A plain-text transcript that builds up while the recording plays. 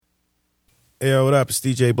Hey, what up? It's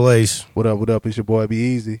DJ Blaze. What up, what up? It's your boy Be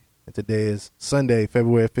Easy. And today is Sunday,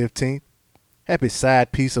 February 15th. Happy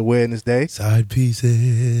Side Piece Awareness Day. Side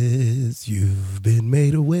pieces, you've been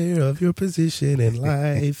made aware of your position in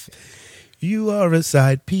life. You are a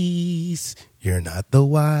side piece. You're not the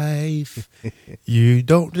wife. You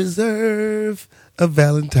don't deserve a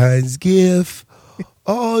Valentine's gift.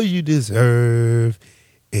 All you deserve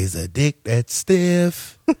is a dick that's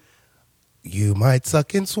stiff. You might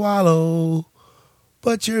suck and swallow,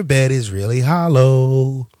 but your bed is really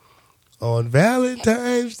hollow. On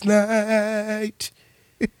Valentine's night,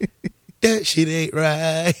 that shit ain't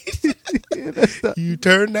right. You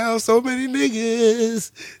turned down so many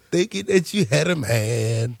niggas thinking that you had a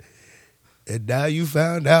man. And now you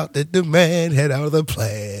found out that the man had other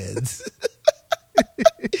plans.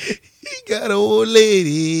 He got an old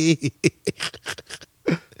lady.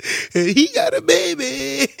 And he got a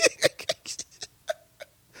baby.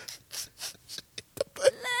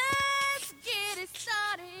 Let's get it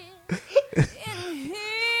started.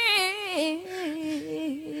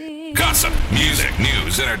 Gossip, music,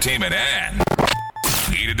 news, entertainment, and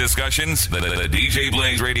heated discussions. The DJ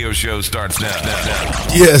Blaze radio show starts now.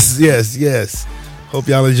 Yes. Hope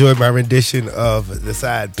y'all enjoyed my rendition of The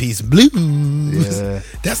Side Piece Blues. Yeah.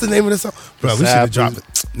 That's the name of the song. Bro, we should Side have dropped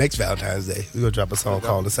it next Valentine's Day. We're going to drop a song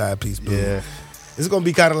called The Side Piece Blues. Yeah. It's going to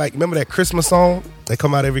be kind of like, remember that Christmas song? They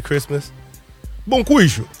come out every Christmas?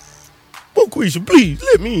 Bonquisha, please,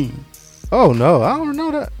 let me in. Oh, no. I don't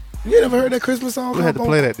know that. You never heard that Christmas song? We had to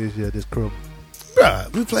play that this year, this crew.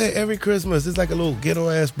 Bruh, we play it every Christmas. It's like a little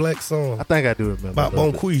ghetto-ass black song I think I do remember. about a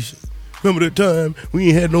little bit. Bonquisha. Remember the time we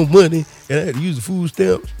ain't had no money and I had to use the food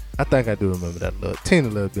stamps? I think I do remember that a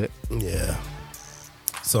little bit. Yeah.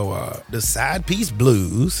 So, The Side Piece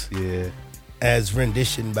Blues, Yeah. as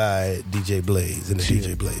renditioned by DJ Blaze in the Yeah.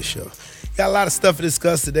 DJ Blaze show. Got a lot of stuff to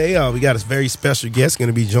discuss today. We got a very special guest going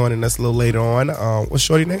to be joining us a little later on. What's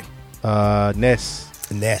Shorty name? Ness.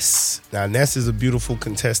 Ness. Now, Ness is a beautiful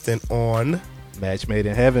contestant on Match Made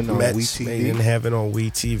in Heaven on Match Made in WeTV. Heaven on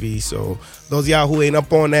WeTV. So, those of y'all who ain't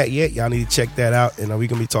up on that yet, y'all need to check that out. And we're going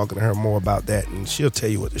to be talking to her more about that. And she'll tell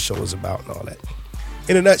you what the show is about and all that.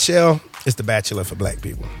 In a nutshell, it's The Bachelor for black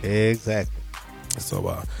people. Exactly. So,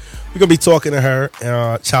 we're going to be talking to her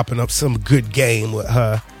and chopping up some good game with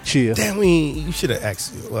her. Cheers. Damn, you should have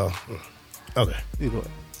asked you. Well, okay. Either way.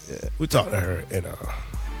 Yeah. We talked to her. And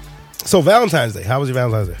so, Valentine's Day. How was your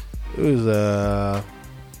Valentine's Day? It was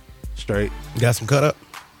straight. You got some cut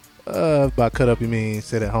up? By cut up, you mean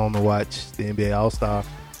sit at home and watch the NBA All-Star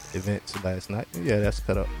events last night? Yeah, that's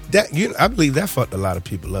cut up. I believe that fucked a lot of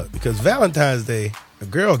people up because Valentine's Day, a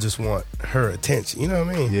girl just want her attention. You know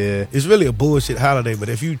what I mean? Yeah. It's really a bullshit holiday, but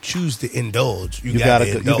if you choose to indulge, you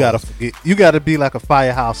gotta be like a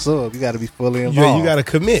Firehouse sub. You gotta be fully involved. You gotta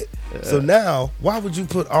commit. So now, why would you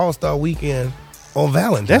put All-Star Weekend on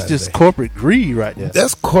Valentine's That's just Day? corporate greed right there.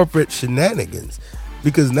 That's corporate shenanigans.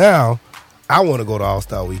 Because now I want to go to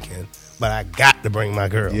All-Star Weekend, but I got to bring my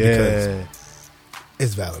girl because Yeah.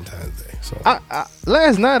 it's Valentine's Day. So I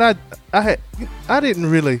last night I didn't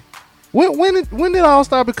really. When did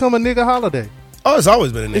All-Star become a nigga holiday? it's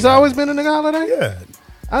always been a nigga. It's always been a nigga holiday. Yeah.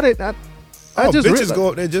 I just bitches realized. go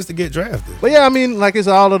up there just to get drafted. But yeah, I mean, like it's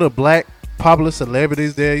all of the black popular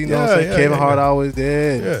celebrities there. You know what I'm saying? Yeah, Kevin yeah, Hart yeah. always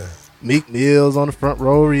there. and Yeah. Meek Mill's on the front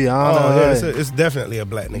row. Rihanna. and It's definitely a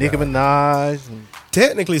black nigga. Nicki Minaj. and-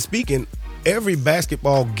 Technically speaking, every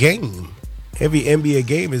basketball game, every NBA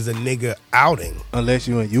game is a nigga outing. Unless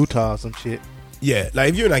you in Utah or some shit. Yeah, like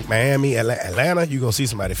if you're in like Miami, Atlanta, you're gonna see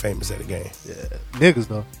somebody famous at a game. Yeah. Niggas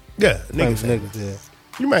though. Yeah, Famous niggas. niggas, yeah.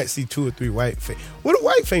 You might see 2 or 3 white. What do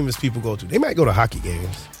white famous people go to? They might go to hockey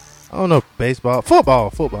games, I don't know, baseball. Football.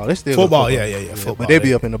 They still go football. Yeah. Football. But they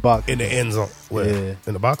be up in the box. in the end zone. Where? Yeah.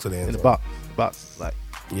 In the box or the end in the zone? box. The box, like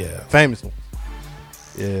Yeah. famous ones.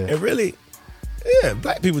 Yeah. And really, yeah,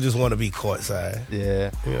 black people just want to be courtside. Yeah.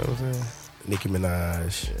 You know what I'm saying? Nicki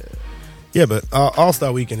Minaj. Yeah, but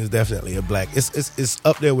All-Star Weekend is definitely a black. It's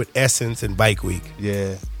up there with Essence and Bike Week.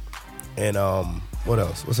 Yeah. And what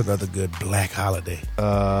else? What's another good black holiday?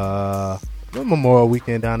 Memorial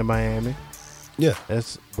Weekend down in Miami. Yeah.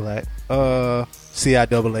 That's black.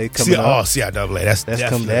 CIAA coming up. CIAA. That's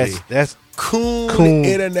Coming. definitely That's Coon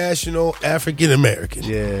International African American.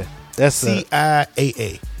 yeah. That's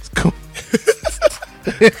CIAA. cool.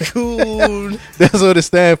 Coon. That's what it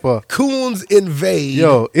stands for. Coons Invade.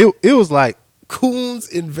 Yo, it was like Coons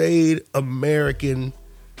Invade American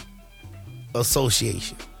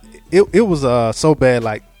Association. it was so bad.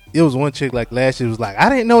 Like it was one chick like last year was like, I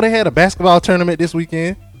didn't know they had a basketball tournament this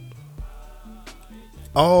weekend.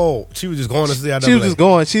 Oh, she was just going to CIAA. She was just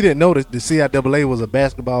going. She didn't know that the CIAA was a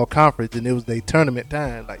basketball conference and it was their tournament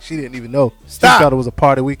time. Like, she didn't even know. Stop. She thought it was a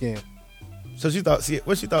party weekend. So she thought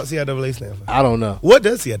what she thought CIAA stand for? I don't know. What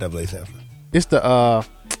does CIAA stand for? It's the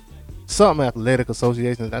something athletic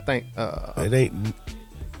association. I think. It ain't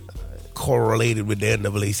correlated with the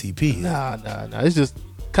NAACP. Nah. It's just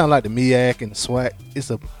kind of like the MEAC and the SWAC.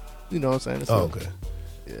 It's a, you know what I'm saying? It's Okay.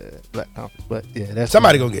 Yeah, black conference. But yeah, that's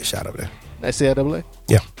Somebody gonna get shot over there. That's CIAA.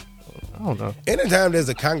 Yeah. I don't know. Anytime there's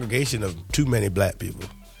a congregation of too many black people,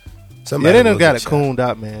 Yeah, somebody they done will got get it shot. cooned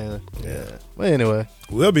out, man. Yeah. But anyway.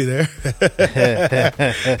 We'll be there.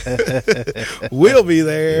 We'll be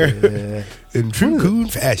there Yeah. in true coon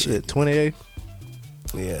fashion. 28th?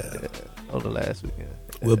 Yeah, Oh, the last weekend.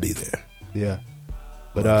 we'll be there. Yeah.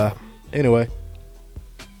 But anyway.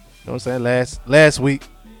 You know what I'm saying? Last week,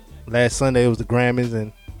 last Sunday, it was the Grammys,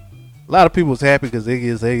 and a lot of people was happy because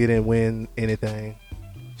Iggy Azalea didn't win anything.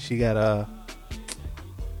 She got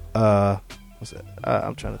what's that?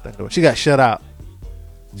 I'm trying to think of it. She got shut out.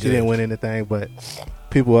 She Yeah. didn't win anything, but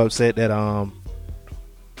people were upset that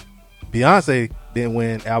Beyonce didn't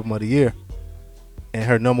win Album of the Year, and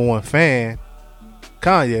her number one fan,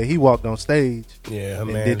 Kanye, he walked on stage Yeah, her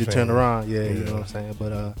and man did the fan. turnaround. Yeah, you Yeah. know what I'm saying.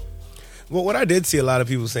 But Well, what I did see a lot of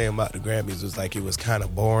people saying about the Grammys was like it was kind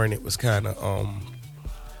of boring. It was kind of,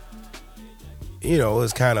 it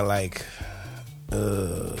was kind of like, I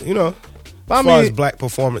as far as mean- black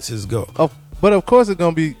performances go. but of course it's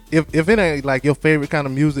gonna be if it ain't like your favorite kind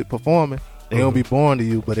of music performing, they're gonna be boring to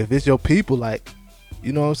you. But if it's your people, like,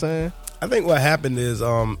 you know what I'm saying? I think what happened is,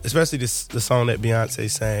 especially the song that Beyonce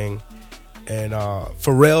sang and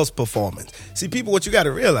Pharrell's performance. See, people, what you got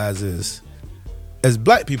to realize is, as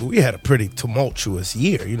black people, we had a pretty tumultuous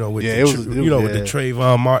year, with Yeah, the, it was- with the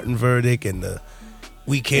Trayvon Martin verdict and the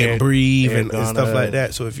We Can't Breathe and stuff like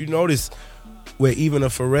that. So if you notice, where even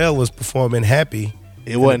if Pharrell was performing happy,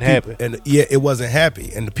 It wasn't happy. it wasn't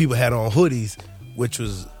happy, and the people had on hoodies, which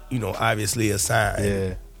was obviously a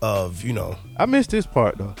sign of I missed this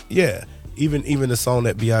part though. yeah. Even the song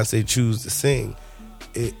that Beyonce chose to sing,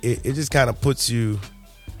 it just kind of puts you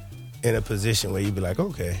in a position where you be like,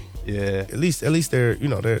 okay, Yeah, at least they're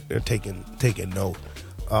they're taking note.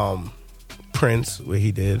 Prince, where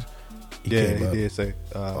he did, he came up, did say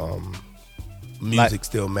music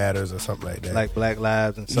still matters or something like that. like Black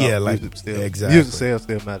Lives and stuff. Yeah, like, music still, exactly. music sales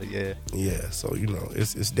still matter. Yeah, yeah, so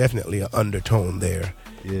it's definitely an undertone there,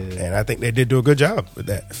 yeah. and I think they did do a good job with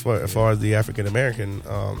that as far as the African American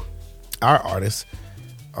our artists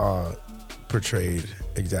portrayed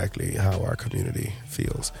exactly how our community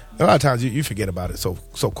feels. A lot of times you forget about it so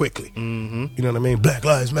quickly. Mm-hmm. You know what I mean? Black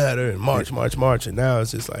Lives Matter and march, and now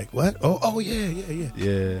it's just like, what? Oh yeah. Yeah, You know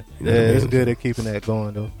yeah. what I mean? It's good at keeping that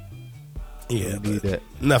going though. Yeah, We need but that.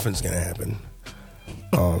 nothing's gonna happen.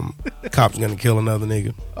 Cops gonna kill another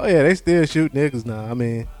nigga. Oh yeah, they still shoot niggas now. I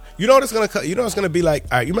mean, You know what it's gonna be like.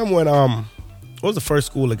 All right, you remember when what was the first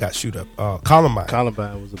school that got shoot up? Columbine.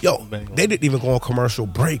 Columbine was a Yo, bang on. they didn't even go on commercial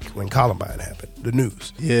break when Columbine happened. The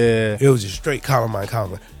news. Yeah, It was just straight Columbine.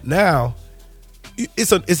 Now,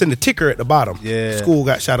 it's in the ticker at the bottom. Yeah. School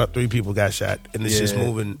got shot up, 3 people got shot, and it's just Yeah.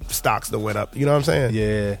 moving. Stocks that went up. You know what I'm saying?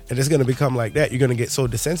 yeah, And it's gonna become like that. You're gonna get so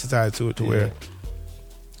desensitized to it to where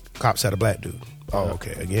cops had a black dude. Oh,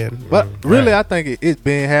 okay, again. but really, Right. I think it's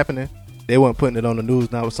been happening. They weren't putting it on the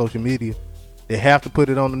news now with social media. They have to put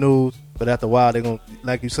it on the news, but after a while, they're gonna,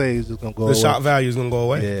 like you say, it's just gonna go the away. shock value is gonna go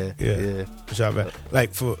away. Yeah. The shock value.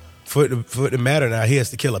 Like for it to matter now, he has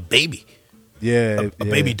to kill a baby, Yeah, a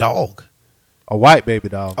baby dog. a white baby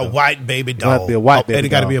dog, A though. white baby It have to dog. be a white baby and it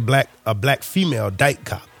got to dog. be a black female dyke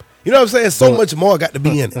cop. You know what I'm saying? So much more got to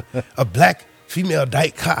be in it. A black female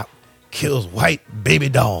dyke cop kills white baby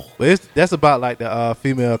dog. But that's about like the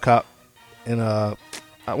female cop in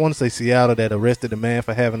I want to say Seattle that arrested a man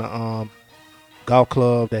for having a golf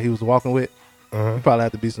club that he was walking with. Uh-huh. Probably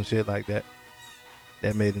have to be some shit like that.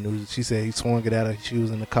 That made the news. She said he swung it at her. She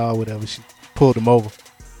was in the car, whatever. She pulled him over.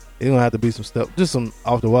 It's gonna have to be some stuff, just some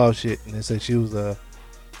off the wall shit. And they said she was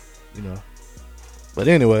But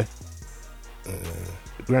anyway,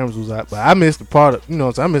 the Grammys was out. But I missed the part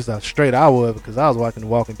of I missed a straight hour of it because I was watching The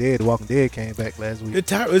Walking Dead. The Walking Dead came back last week. Is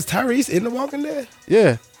Tyrese in The Walking Dead?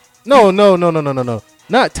 Yeah. No.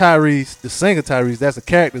 Not Tyrese, the singer Tyrese. That's a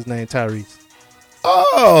character's name, Tyrese.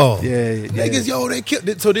 Oh, Yeah. niggas, yo, they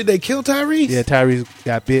killed. So did they kill Tyrese? Yeah, Tyrese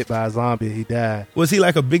got bit by a zombie. He died. Was he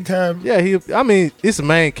like a big time? Yeah, it's a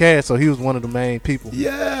main cast, so he was one of the main people.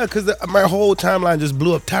 Yeah, because my whole timeline just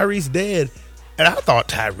blew up. Tyrese dead, and I thought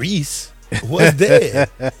Tyrese was dead.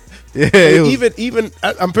 Yeah, it was, even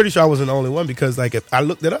I'm pretty sure I wasn't the only one because like if I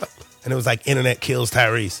looked it up and it was like internet kills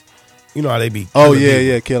Tyrese, You know how they be. Oh killing yeah, people.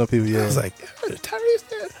 yeah, killing people. Yeah, I was like, Tyrese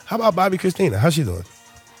dead. How about Bobby Christina? How's she doing?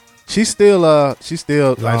 she's still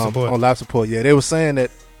Life support? on life support. Yeah, they were saying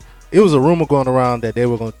that it was a rumor going around that they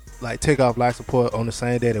were going to like take off life support on the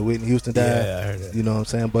same day that Whitney Houston died. Yeah, I heard that. You know what I'm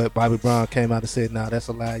saying? But Bobby Brown came out and said, "Nah, that's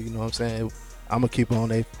a lie." You know what I'm saying? I'm gonna keep her on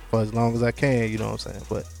there for as long as I can. You know what I'm saying?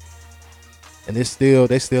 But and they still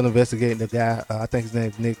investigating the guy. I think his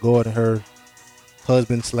name's Nick Gordon, her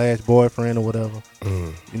husband / boyfriend or whatever.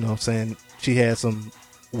 Mm. You know what I'm saying? She had some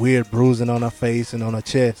weird bruising on her face and on her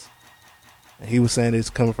chest. And he was saying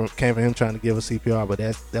it's came from him trying to give her CPR, but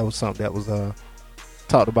that was something that was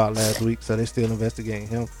talked about last week, so they're still investigating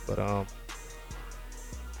him. But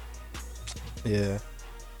yeah.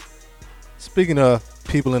 Speaking of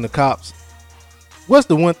people in the cops, what's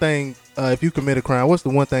the one thing if you commit a crime, what's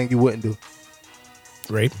the one thing you wouldn't do?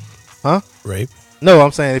 Rape? Huh? Rape? No,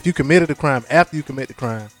 I'm saying if you committed a crime after you commit the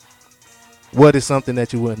crime, what is something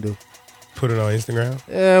that you wouldn't do? Put it on Instagram?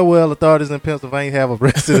 Yeah, well, authorities in Pennsylvania have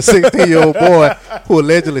arrested a 16-year-old boy who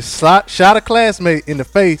allegedly shot a classmate in the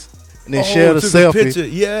face and then shared a took selfie picture.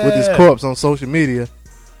 Yeah. with his corpse on social media.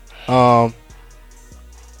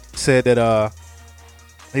 Said that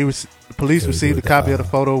the police received a copy of the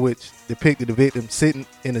photo which depicted the victim sitting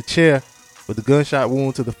in a chair with a gunshot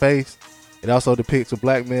wound to the face. It also depicts a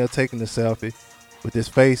black male taking the selfie with his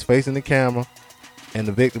face facing the camera and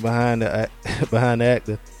the victim behind the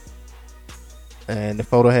actor. And the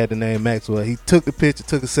photo had the name Maxwell. He took the picture,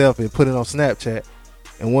 took a selfie, and put it on Snapchat.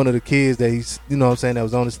 And one of the kids that he's, you know what I'm saying, that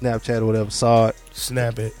was on the Snapchat or whatever, saw it.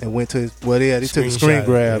 Snap it. And went to his, they took a screen Screenshot it,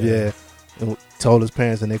 grab, yeah. and told his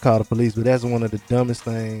parents, and they called the police. But that's one of the dumbest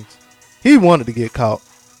things. He wanted to get caught.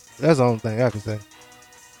 That's the only thing I can say.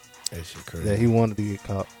 That shit crazy. Yeah, he wanted to get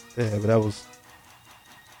caught. Yeah, but that was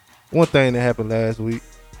one thing that happened last week.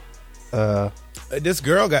 This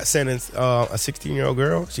girl got sentenced, a 16-year-old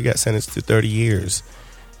girl. She got sentenced to 30 years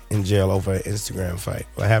in jail over an Instagram fight.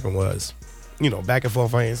 What happened was, back and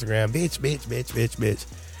forth on Instagram. Bitch.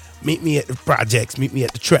 Meet me at the projects. Meet me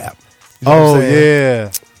at the trap. You know what I'm saying?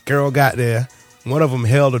 Yeah. Girl got there. One of them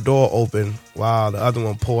held the door open while the other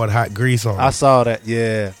one poured hot grease on her. I saw that,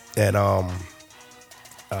 yeah. And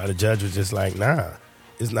the judge was just like, nah.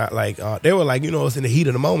 It's not like they were like, it's in the heat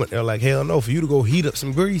of the moment. They're like, hell no, for you to go heat up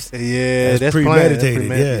some grease. Yeah, that's premeditated.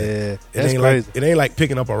 Yeah, that's crazy. crazy. It ain't like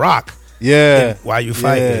picking up a rock. Yeah, while you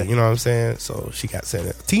fighting. Yeah. You know what I'm saying? So she got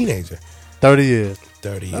sentenced. Teenager, 30 years.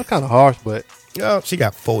 30 years. That's kind of harsh, but she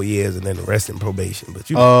got 4 years and then the rest in probation. But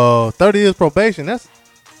 30 years probation. That's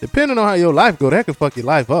depending on how your life go. That could fuck your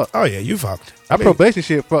life up. Oh yeah, you fucked. Probation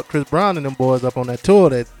shit fucked Chris Brown and them boys up on that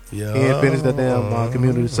tour that he ain't finished the damn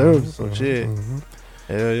community service or shit. Mm-hmm.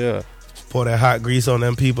 Hell yeah. Pour that hot grease on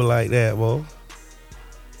them people like that, boy.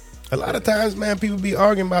 A lot of times, man, people be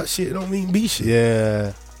arguing about shit. It don't mean be shit.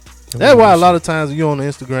 Yeah. That's why a lot of times when you're on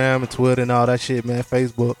Instagram and Twitter and all that shit, man,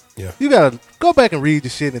 Facebook, you gotta go back and read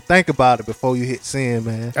your shit and think about it before you hit send,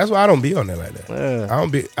 man. That's why I don't be on there like that.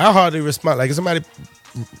 Yeah. I hardly respond. Like if somebody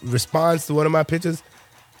responds to one of my pictures,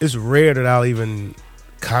 it's rare that I'll even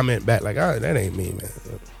comment back like, "Oh, that ain't me,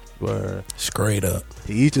 man." Word. Straight up.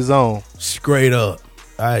 To each his own. Straight up.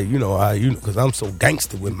 Because I'm so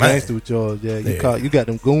gangster with mine. Gangster with yours, yeah. You got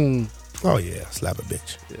them goons. Oh yeah, slap a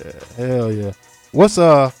bitch. Yeah, hell yeah. What's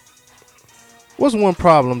one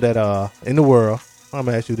problem that in the world? I'm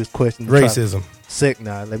gonna ask you this question. Racism. Sick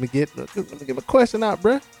now. Let me get my question out,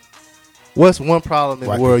 bruh. What's one problem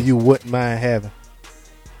in the world you wouldn't mind having?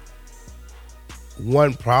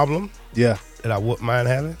 One problem? Yeah. That I wouldn't mind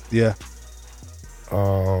having? Yeah.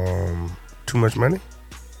 Too much money?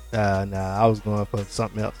 Nah, I was going for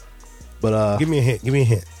something else. But give me a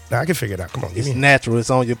hint. Nah, I can figure it out. Come on, give me a hint. Natural. It's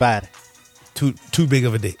on your body. Too big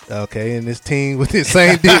of a dick. Okay, and this team with this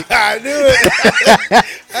same dick. I knew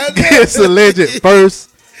it. Gets alleged first.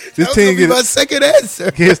 This team gets my second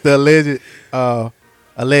answer. Gets the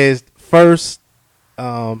alleged first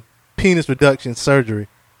penis reduction surgery.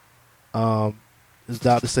 This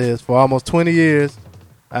doctor says for almost 20 years,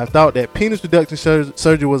 I thought that penis reduction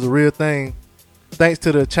surgery was a real thing. Thanks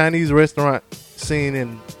to the Chinese restaurant scene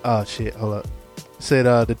in hold up. Said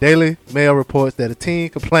the Daily Mail reports that a teen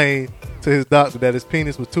complained to his doctor that his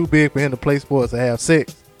penis was too big for him to play sports and have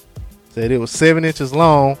sex. Said it was 7 inches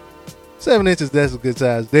long. 7 inches, that's a good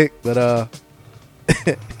size dick, but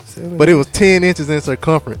but it was 10 inches in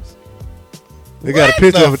circumference. They got a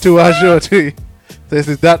picture of it too. I'll show it to you. Says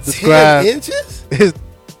his doctor described 10 inches? His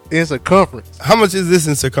in circumference. How much is this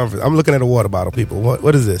in circumference? I'm looking at a water bottle, people.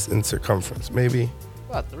 What is this in circumference? Maybe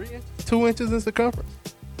about 3 inches. 2 inches in circumference.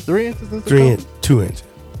 3 inches in circumference. 2 inches.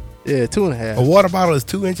 Yeah, 2.5. A water bottle is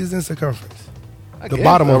 2 inches in circumference. The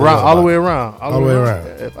bottom of around, the all the way around. All the way around.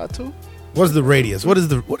 Yeah, about 2. What is the radius? What is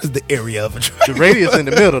the area of a The triangle? radius in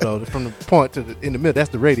the middle, though, from the point to in the middle. That's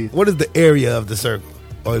the radius. What is the area of the circle?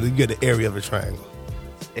 Or you get the area of a triangle?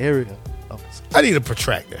 Area of I need a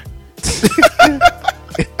protractor.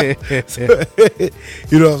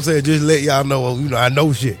 You know what I'm saying? Just let y'all know. I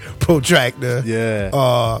know shit. Protractor.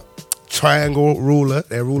 Yeah. Triangle ruler.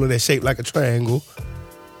 That ruler that's shaped like a triangle.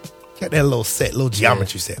 Got that little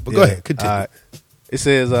geometry set. But go ahead, continue. All right. It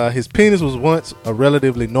says his penis was once a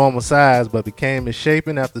relatively normal size, but became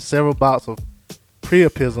misshapen after several bouts of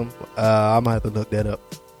priapism. I might have to look that up.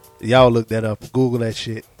 Y'all look that up. Google that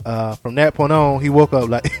shit. From that point on, he woke up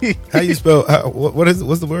like How you spell? What's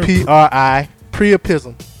the word?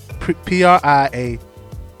 Priapism.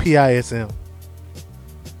 Priapism.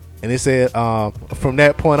 And it said from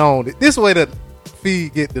that point on, this way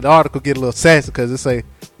the article get a little sassy because it say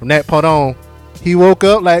from that point on, he woke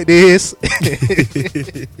up like this.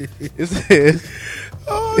 It says,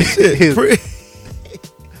 Oh shit.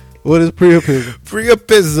 what is priapism?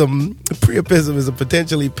 Priapism is a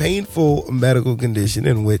potentially painful medical condition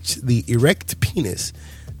in which the erect penis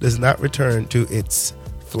does not return to its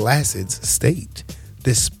flaccid state,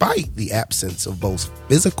 despite the absence of both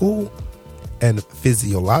physical and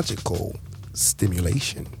physiological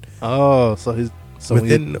stimulation. Oh, so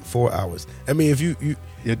within 4 hours. I mean, if you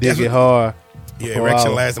your dick get hard. Your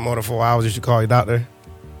erection lasts more than 4 hours, you should call your doctor.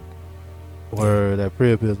 Word, that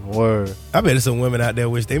priapism. Word. I bet there's some women out there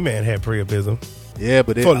wish they man had priapism. Yeah,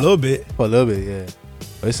 but for a little bit. For a little bit, yeah.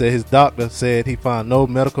 They said his doctor said he found no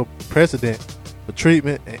medical precedent for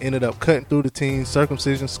treatment and ended up cutting through the teen's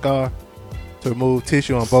circumcision scar to remove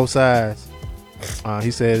tissue on both sides. He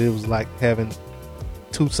said it was like having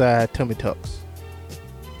 2-side tummy tucks.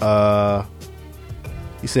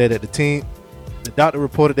 He said that the doctor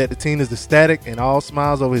reported that the teen is ecstatic and all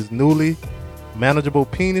smiles over his newly manageable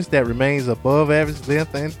penis that remains above average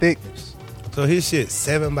length and thickness. So his shit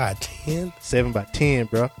 7x10? 7x10,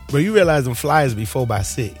 bro. But you realize them flies be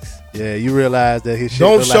 4x6. Yeah, you realize that his shit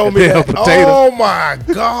Don't look show like me a damn that. potato. Oh my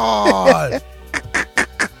God.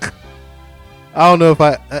 I don't know if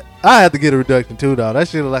I have to get a reduction too, dog. That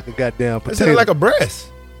shit look like a goddamn It potato. look like a breast.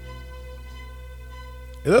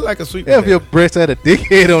 It look like a sweet Yeah, potato. if your breast had a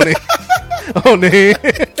dickhead on it. On the head.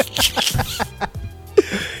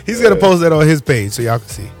 He's gonna post that on his page so y'all can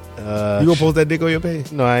see. You gonna post that dick on your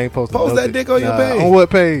page? No, I ain't posting. Post no that dick on your page. On what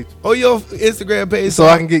page? On your Instagram page. So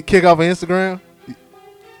I can get kicked off of Instagram?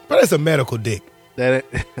 But that's a medical dick.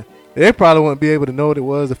 They probably wouldn't be able to know what it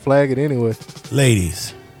was to flag it anyway.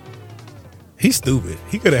 Ladies, he's stupid.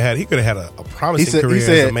 He could have had a promising career as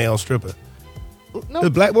a male stripper. No, The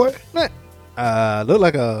black boy? look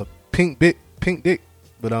like a pink dick,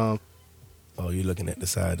 but Oh, you're looking at the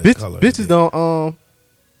side. The color. Bitches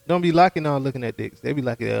don't be liking on looking at dicks. They be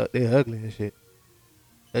like they're ugly and shit.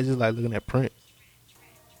 They just like looking at print.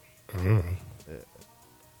 Mm. Yeah.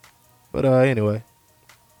 But anyway,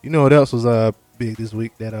 you know what else was big this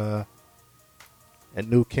week? That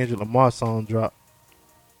new Kendrick Lamar song dropped.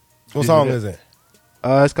 What song is it?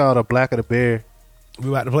 It's called "A Black of the Bear." We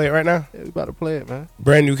about to play it right now? Yeah, we about to play it, man.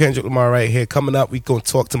 Brand new Kendrick Lamar right here. Coming up, we gonna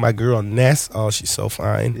talk to my girl Ness. Oh, she's so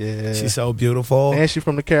fine. Yeah, she's so beautiful. And she's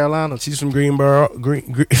from the Carolinas. She's from Greensboro.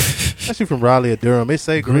 She's from Raleigh or Durham. They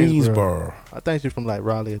say Greensboro. I think she's from like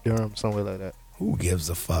Raleigh or Durham, somewhere like that. Who gives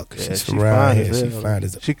a fuck? Yeah, she's from around here. She's hell. fine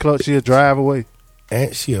as She a drive away.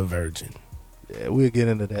 And she a virgin. Yeah, we'll get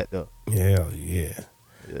into that though. Yeah.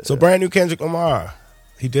 So brand new Kendrick Lamar.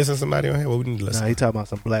 He dissing somebody on here? What we need to listen? Nah, he talking about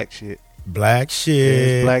some black shit. Black shit. Yeah,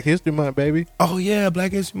 it's Black History Month, baby. Oh yeah,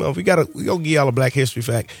 Black History Month. We gonna give y'all a Black History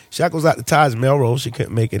fact. Shout goes out to Taj Melrose. She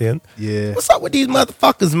couldn't make it in. Yeah. What's up with these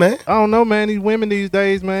motherfuckers, man? I don't know, man. These women these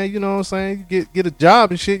days, man. You know what I'm saying? You get a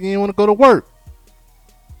job and shit. You ain't want to go to work.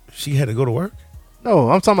 She had to go to work.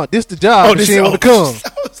 No, I'm talking about this the job. Oh, and this- she ain't want to come.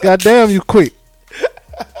 Goddamn, you quick.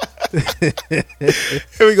 Here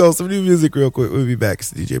we go. Some new music real quick. We'll be back.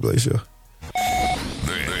 It's the DJ Blaze Show.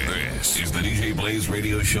 This is the DJ Blaze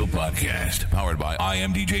Radio Show podcast, powered by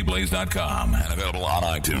imdjblaze.com and available on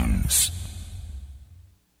iTunes.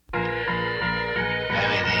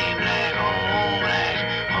 Everything black,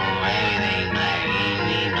 everything black,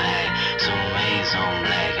 easy black, so race on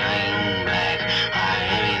black, I ain't black,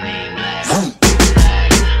 everything black,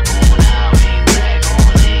 black, now ain't black,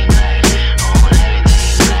 everything black,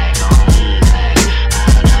 black, I'm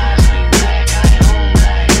black, I ain't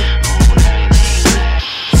black, everything black.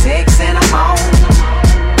 6 in the morning,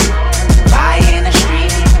 fire in the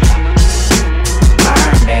street,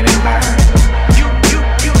 burn, baby, burn.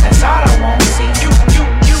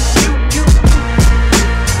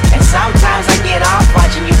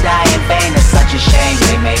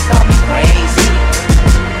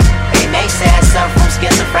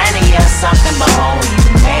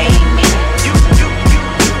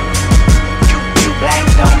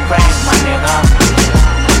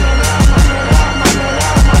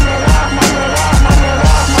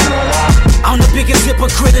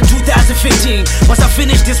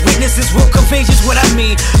 witnesses will convey just what I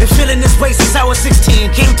mean. Been feeling this way since I was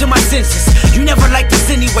 16. Came to my senses. You never liked this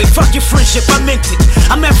anyway. Fuck your friendship, I meant it.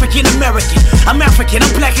 I'm African American. I'm African.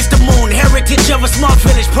 I'm black as the moon. Heritage of a small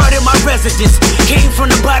village, part of my residence. Came from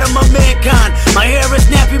the bottom of mankind. My hair is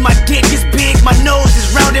nappy, my dick is big, my nose is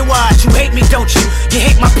round and wide. You hate me, don't you? You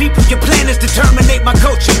hate my people. Your plan is to terminate my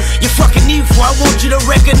culture. You're fucking evil. I want you to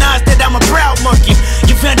recognize that I'm a proud monkey.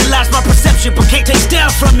 You vandalized my perception, but can't take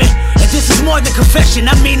down from it. And this is more than confession.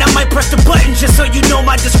 I mean, I might press the button just so you know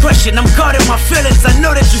my discretion. I'm caught in my feelings. I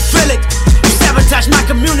know that you feel it. You sabotage my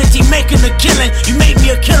community, making a killing. You made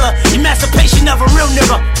me a killer. Emancipation of a real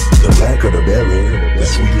nigga. The blacker the berry, the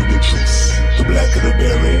sweeter the juice. The blacker the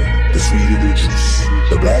berry, the sweeter the juice.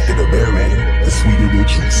 The blacker the berry, the sweeter the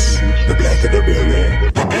juice. The blacker the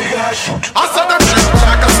berry, the bigger I shoot. I said them treat me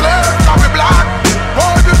like a slave, can be black.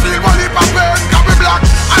 Oh, if you feel one heap of pain, can be black.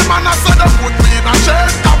 I man, I said them put me in a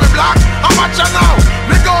chain, can be black. I'm at you now,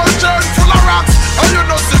 me gold chain full of rocks. And you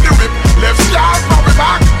know see the whip, left yard, now we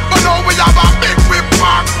back. But now we have a big whip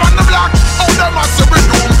back from the block. Oh, them a say we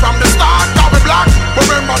doomed from the start, can be black. But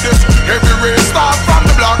remember this, every race start from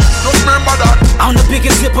the block. Just remember that. I'm the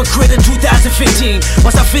biggest hypocrite in 2015.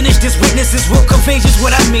 Once I finish this, witnesses will convey just what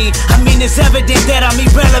I mean. I mean, it's evident that I'm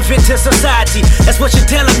irrelevant to society. That's what you're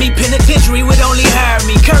telling me. Penitentiary would only hire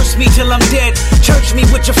me. Curse me till I'm dead. Church me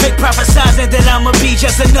with your fake prophesizing that I'ma be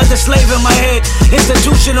just another slave in my head.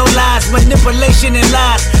 Institutional lies, manipulation and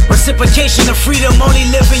lies. Reciprocation of freedom only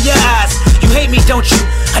live in your eyes. You hate me, don't you?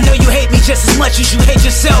 I know you hate me just as much as you hate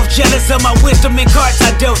yourself. Jealous of my wisdom and cards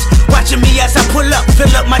I dealt. Watching me as I pull up, fill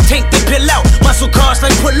up my tank, then pill out. Muscle cars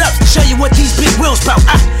like pull-ups, show you what these big wheels bout.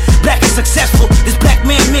 Black and successful, this black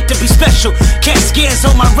man meant to be special. Cat skins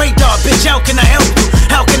on my radar, bitch, how can I help you?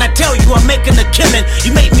 How can I tell you I'm making a killing?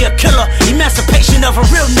 You made me a killer, emancipation of a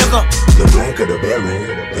real nigga. The blacker the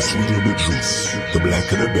berry, the sweeter the juice. The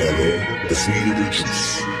blacker the berry, the sweeter the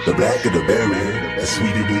juice. The blacker the berry, the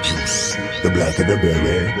sweeter the juice. The blacker the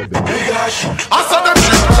berry, the bigger I shoot. I said them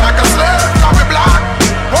treat me like a slave, can be black.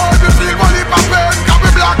 Oh, if you feel one heap of pain, can be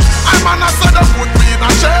black. I man, I said them put me in a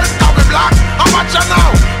chain, can be black. I'm at you now,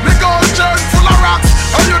 me gold chain full of rocks.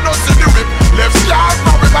 And you know see the whip, left yard,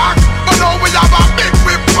 now we back. But now we have a big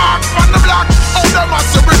whip back from the block. Oh, them a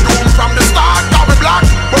say we doomed from the start, can be black.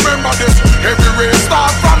 But remember this, every race start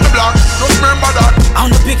from the block. Just remember that. I'm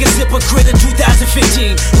the biggest hypocrite in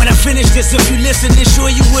 2015. When I finish this, if you listen, then sure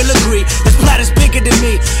you will agree. This plot is bigger than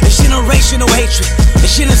me. It's generational hatred.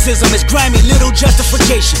 It's cynicism. It's grimy, little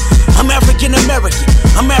justification. I'm African American.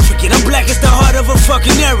 I'm African. I'm black as the heart of a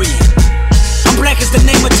fucking Aryan. I'm black as the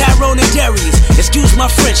name of Tyrone and Darius. Excuse my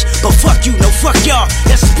French, but fuck you, no fuck y'all.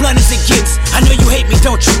 That's as blunt as it gets. I know you hate me,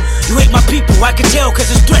 don't you? You hate my people. I can tell cause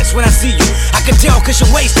it's threats when I see you. I can tell cause your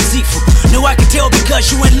waist is equal. No, I can tell because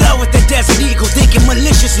you in love with that desert eagle. Thinking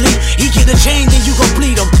maliciously, he get a chain, then you gon'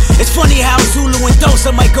 bleed him. It's funny how Zulu and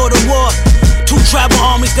Dosa might go to war. Two tribal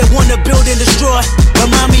armies that wanna build and destroy.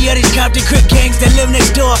 Remind me of these Compton Crip gangs that live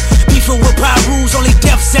next door. Beefing with Pyrus, only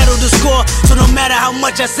death settled the score. So no matter how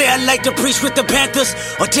much I say I like to preach with the Panthers,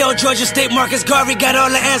 or tell Georgia State Marcus Garvey got all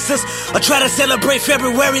the answers, or try to celebrate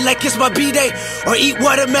February like it's my B-Day, or eat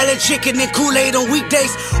watermelon chicken and Kool-Aid on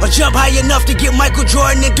weekdays, or jump high enough to get Michael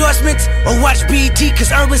Jordan endorsements, or watch BET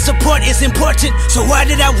cause urban support is important. So why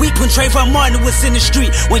did I weep when Trayvon Martin was in the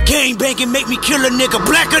street? When gang banging make me kill a nigga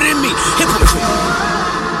blacker than me? Hypocrite.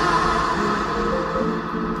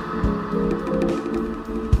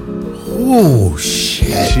 Oh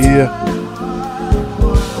shit! Yeah.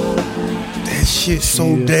 That shit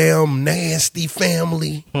so damn nasty,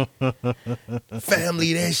 family.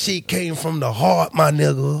 Family, that shit came from the heart, my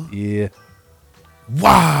nigga. Yeah.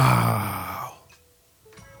 Wow.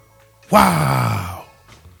 Wow.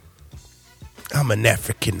 I'm an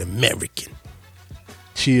African American.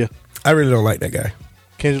 Cheer. I really don't like that guy.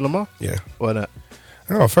 Kendrick Lamar? Yeah. Why not? I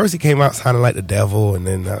don't know. First he came out sounding like the devil, and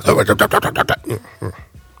then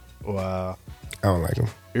Wow. I don't like him.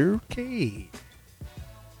 Okay.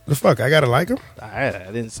 The fuck? I gotta like him? I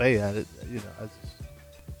didn't say I just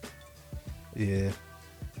yeah.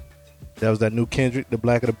 That was that new Kendrick, the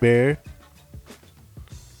Black of the Bear.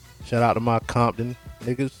 Shout out to my Compton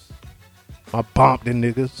niggas, my Bompton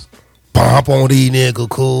niggas. Bump on these nigga,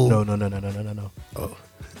 cool. No. Oh. No.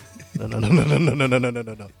 I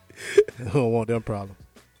don't want them problems.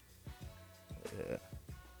 Yeah.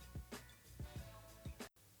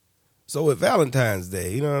 So with Valentine's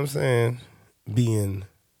Day, you know what I'm saying, being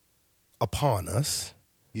upon us,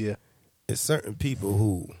 Yeah. it's certain people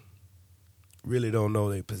who really don't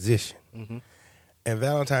know their position. Mm-hmm. And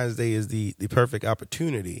Valentine's Day is the perfect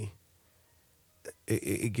opportunity.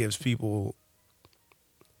 It gives people,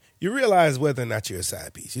 You realize whether or not you're a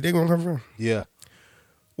side piece. You dig where I'm coming from? Yeah.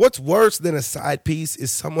 What's worse than a side piece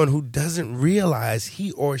is someone who doesn't realize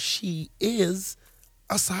he or she is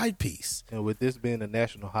a side piece. And with this being a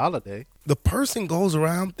national holiday, The person goes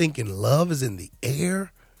around thinking love is in the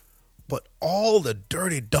air, but all the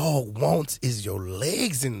dirty dog wants is your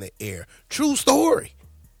legs in the air. True story.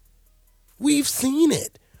 We've seen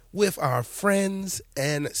it with our friends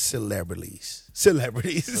and celebrities.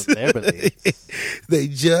 Celebrities. They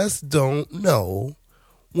just don't know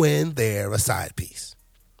when they're a side piece.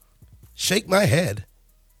 Shake my head.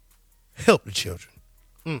 Help the children.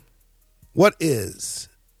 What is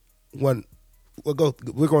one? We're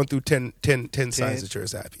going through 10 signs that you're a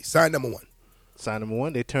side piece. Sign number 1. sign number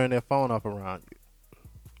 1, they turn their phone off around you.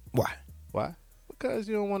 Why? Why? Because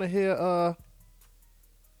you don't want to hear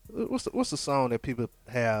what's the song that people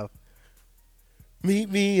have? Meet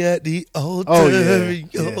me at the altar, Oh, yeah,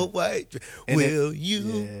 your yeah. white. And Will it- you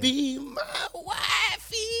yeah. be my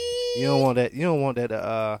wifey? You don't want that. You don't want that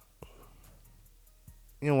to.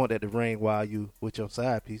 You don't want that to ring while you with your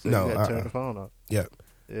side piece. So No, you gotta turn the phone off. Yep.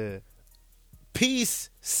 Yeah. Peace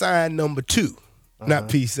sign number 2, not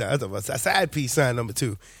peace sign. I was talking about side piece sign number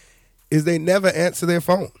 2 is they never answer their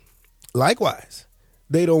phone. Likewise,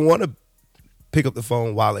 they don't want to pick up the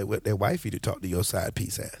phone while they with their wifey to talk to your side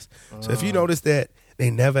piece ass. So if you notice that they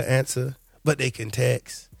never answer, but they can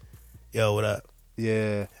text, yo, what up?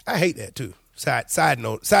 Yeah. I hate that too. Side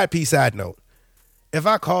note, side piece side note. If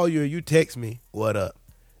I call you and you text me, what up?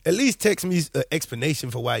 At least text me an explanation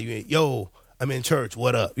for why you ain't. Yo, I'm in church.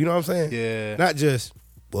 What up? You know what I'm saying? Yeah. Not just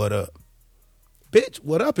what up, bitch.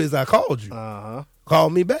 What up is I called you. Call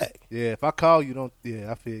me back. Yeah. If I call you, don't.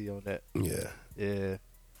 Yeah, I feel you on that. Yeah. Yeah.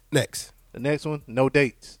 Next. The next one, no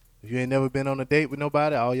dates. If you ain't never been on a date with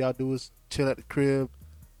nobody, all y'all do is chill at the crib,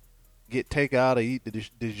 get takeout, or eat the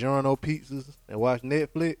DiGiorno pizzas and watch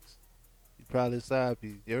Netflix. You probably a side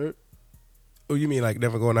piece. You heard? Oh, you mean like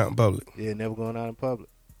never going out in public? Yeah, never going out in public.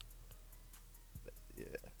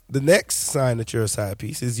 The next sign that you're a side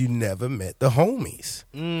piece is you never met the homies.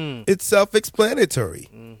 Mm. It's self-explanatory.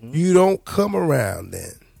 You don't come around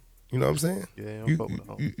then. You know what I'm saying? Yeah, you don't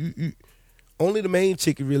fuck with the homies. Only the main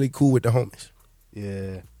chick is really cool with the homies. Yeah.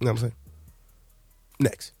 You know what I'm saying?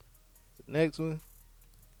 Next. The next one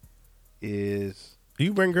is Do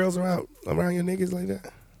you bring girls around your niggas like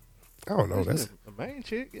that? I don't know. That's the main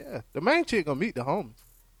chick. Yeah, the main chick gonna meet the homies.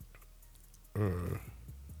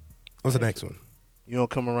 what's the next one? You don't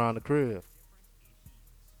come around the crib.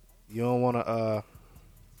 You don't want to.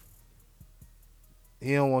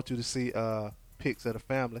 He don't want you to see pics of the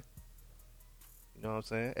family. You know what I'm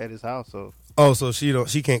saying? At his house. So Oh, so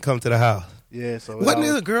she can't come to the house. yeah. So Wasn't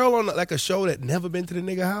there a girl on like a show that never been to the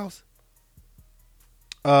nigga house?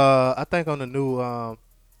 I think on the new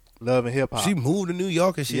Love and Hip Hop. She moved to New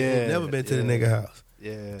York and she Yeah, never been to the yeah. nigga house.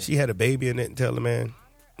 Yeah. She had a baby in it and tell the man.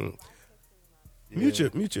 Mute your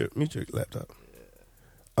laptop.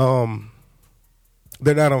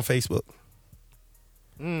 They're not on Facebook.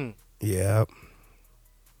 Mm. Yeah.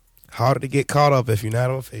 Harder to get caught up if you're not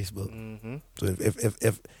on Facebook. Mm-hmm. So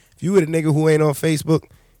if you with a nigga who ain't on Facebook,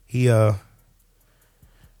 he I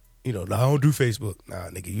don't do Facebook. Nah,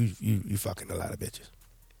 nigga, you fucking a lot of bitches.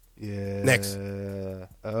 Yeah. Next.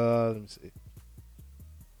 Let me see.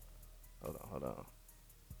 Hold on.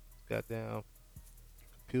 Goddamn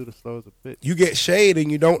computer slow as a bitch. You get shade and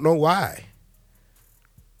you don't know why.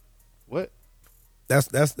 What? That's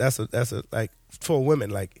a like for women.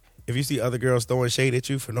 Like if you see other girls throwing shade at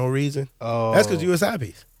you for no reason, Oh, that's because you a side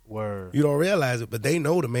piece. Word. You don't realize it, but they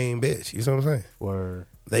know the main bitch. You see what I'm saying? Word.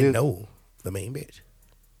 They This- know the main bitch.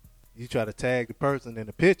 You try to tag the person in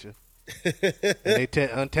the picture, and they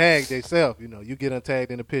untag themselves. You know, you get untagged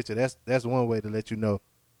in the picture. That's one way to let you know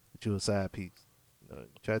that you're a side piece. You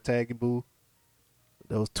try to tag your boo.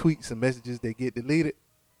 Those tweets and messages they get deleted.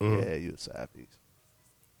 Yeah, you're a side piece.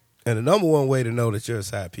 And the number one way to know that you're a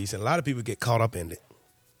side piece, and a lot of people get caught up in it.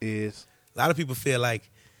 Is A lot of people feel like,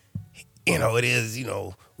 it is,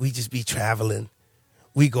 we just be traveling.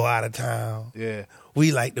 We go out of town. yeah.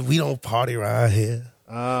 We don't party around here.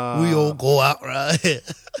 We Uh, don't go out around here.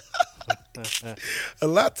 A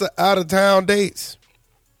lot of out of town dates.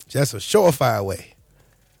 Just a surefire way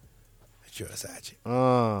that you're a side chick.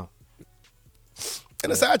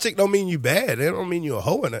 And a side chick don't mean you bad. It don't mean you a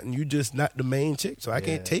hoe or nothing. You just not the main chick. So I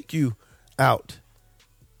can't take you out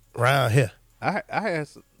around here. I had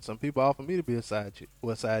some people offer me to be a side chick.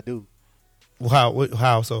 What side dude?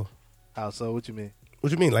 How so? How so? What you mean?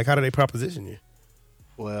 What you mean? Like how do they proposition you?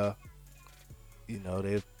 Well,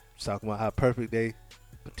 they're talking about how perfect they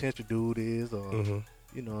potential dude is, or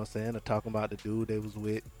you know what I'm saying, or talking about the dude they was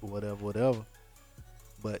with, whatever.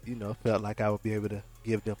 but felt like I would be able to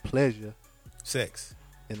give them pleasure Sex.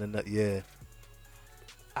 in a yeah.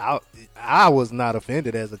 I was not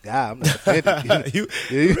offended as a guy. I'm not offended.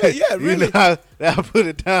 Yeah, really. I put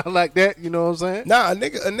it down like that. You know what I'm saying? Nah, a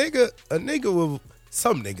nigga will.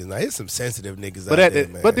 Some niggas. Now, here's some sensitive niggas But out there,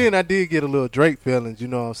 man. but then I did get a little Drake feelings. You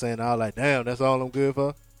know what I'm saying? I was like, damn, that's all I'm good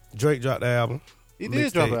for. Drake dropped the album. He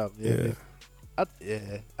did drop an Mixtape. album.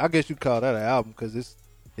 Yeah. I guess you call that an album because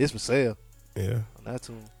it's for sale. Yeah. On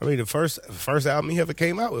iTunes. I mean, the first album he ever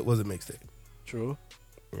came out with was a mixtape. True.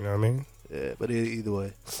 You know what I mean? Yeah, but either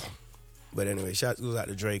way. But anyway, shout goes out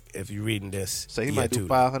to Drake if you're reading this. So he Yeah, might do too.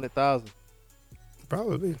 500,000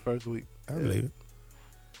 Probably. first week. I believe it.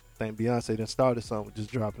 I think Beyonce done started something,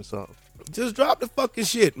 just dropping something. Just drop the fucking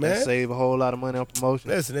shit, And man. save a whole lot of money on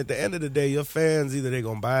promotion. Listen, at the end of the day, your fans, either they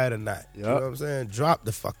going to buy it or not. You know Yup. what I'm saying? Drop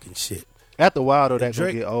the fucking shit. After a while, though, And that's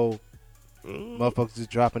going Drake- to get old. Motherfuckers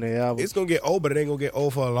just dropping their album. It's going to get old, but it ain't going to get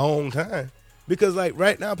old for a long time. Because, like,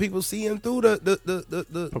 right now, people seeing through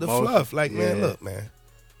the Promotion. fluff. Like, man, Yeah. look, man.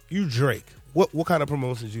 You Drake. What kind of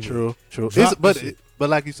promotions you True, need? true. Drop But the shit.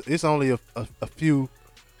 like you said, it's only a few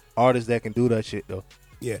artists that can do that shit, though.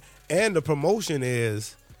 Yeah. And the promotion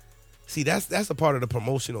is, see, that's a part of the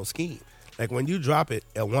promotional scheme. Like when you drop it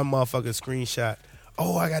at one motherfucker screenshot,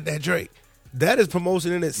 oh, I got that Drake. That is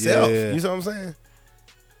promotion in itself. Yeah. You know what I'm saying?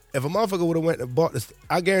 If a motherfucker would have went and bought this,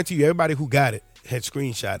 I guarantee you everybody who got it had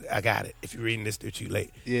screenshot it. I got it. If you're reading this, they're too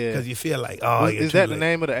late. Yeah. Because you feel like, oh, you're Is too that late. the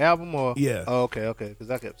name of the album? Or Yeah. Oh, okay.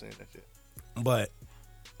 Because I kept saying that shit. But,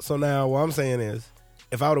 so now what I'm saying is,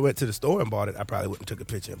 if I would have went to the store and bought it, I probably wouldn't took a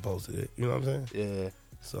picture and posted it. You know what I'm saying? Yeah.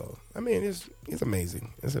 So, I mean, it's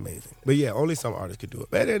amazing. It's amazing. But yeah, only some artists could do it.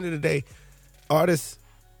 But at the end of the day, artists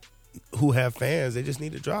who have fans, they just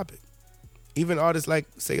need to drop it. Even artists like,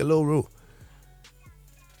 say, a Lil Ru.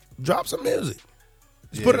 Drop some music.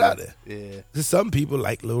 Just put it out there. Yeah. Because some people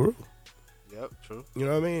like Lil Ru. Yep. True. You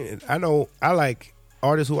know what I mean? And I know I like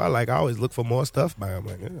artists who I like. I always look for more stuff by them.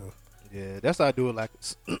 Like, Yeah. That's how I do it.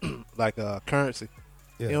 Like Currency.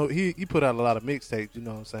 yeah. You know, he put out a lot of mixtapes. You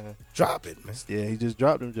know what I'm saying? Drop it, man. Yeah. He just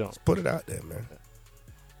dropped them jumps. Put it out there, man.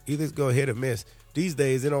 Either it's go hit or miss. These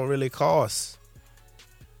days, it don't really cost.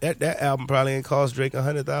 That album probably ain't cost Drake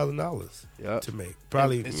 $100,000 Yep. to make.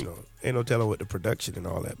 Probably, And it's- ain't no telling with the production and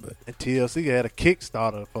all that, but And TLC had a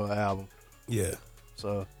Kickstarter for an album. yeah.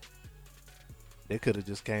 So they could have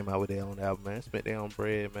just came out with their own album, man. Spent their own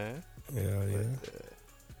bread, man. Yeah.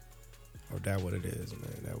 Oh, that what it is,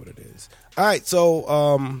 man. That what it is. All right, so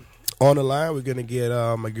on the line, we're gonna get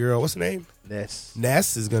my girl. What's her name?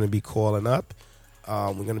 Ness is gonna be calling up.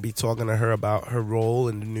 We're gonna be talking to her about her role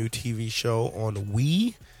in the new TV show on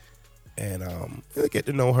We, and we'll get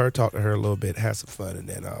to know her, talk to her a little bit, have some fun, and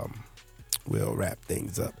then we'll wrap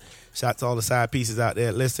things up. Shout to all the side pieces out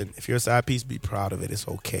there. Listen, if you're a side piece, be proud of it. It's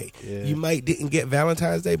okay. Yeah. You might didn't get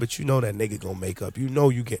Valentine's Day, but you know that nigga gonna make up. You know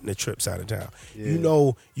you getting the trips out of town. Yeah. You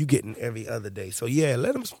know you getting every other day. So yeah,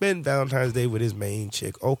 let him spend Valentine's Day with his main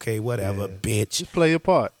chick. Okay, whatever, Yeah. bitch. Just play your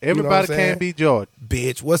part. You know what Everybody I'm saying? can't be Jordan.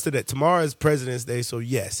 Bitch. What's today? Tomorrow is President's Day, so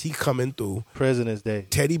yes, he coming through. President's Day.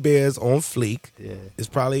 Teddy bears on fleek. Yeah.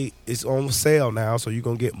 It's on sale now, so you're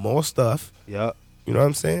gonna get more stuff. Yup. You know what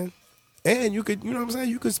I'm saying? And you could, you know what I'm saying?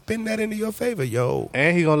 You could spin that into your favor, yo.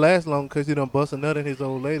 And he gonna last long because he done bust a nut in his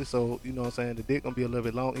old lady. So, you know what I'm saying? The dick gonna be a little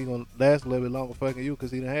bit long. He gonna last a little bit longer fucking you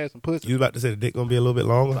because he done had some pussy. You was about to say the dick gonna be a little bit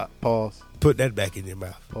longer? Pause. Put that back in your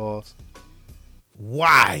mouth. Pause.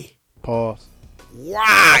 Why? Pause.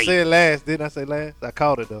 Why? I said last. Didn't I say last? I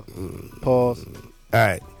caught it though. Pause. All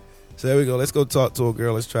right. So there we go. Let's go talk to a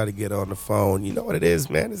girl. Let's try to get on the phone. You know what it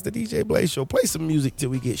is, man. It's the DJ Blaze Show. Play some music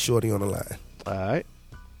till we get Shorty on the line. All right.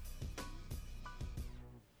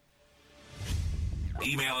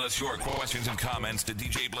 Email us your questions and comments to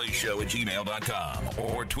djblazeshow@gmail.com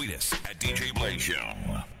or tweet us at DJ Blaze Show.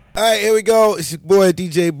 All right, here we go. It's your boy,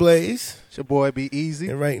 DJ Blaze. It's your boy, Be Easy.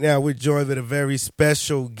 And right now, we're joined with a very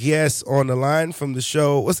special guest on the line from the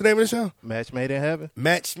show. What's the name of the show? Match Made in Heaven.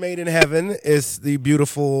 Match Made in Heaven is the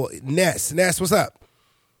beautiful Ness. Ness, what's up?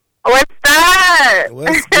 What's up?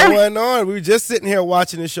 What's going on? We were just sitting here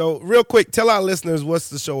watching the show. Real quick, tell our listeners what's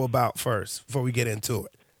the show about first before we get into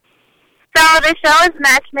it. So the show is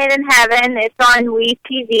Match Made in Heaven. It's on We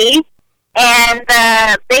TV. And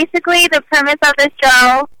basically the premise of the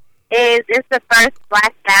show is it's the first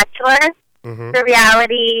Black Bachelor. Mm-hmm. It's a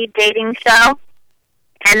reality dating show.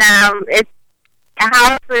 And it's a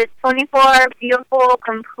house with 24 beautiful,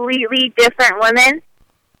 completely different women.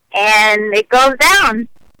 And it goes down.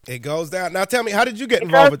 It goes down. Now tell me, how did you get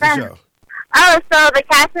involved with the show? Oh, so the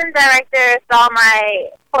casting director saw my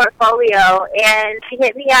portfolio, and she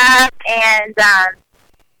hit me up, and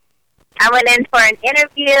I went in for an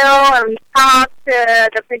interview and we talked to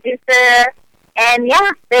the producer, and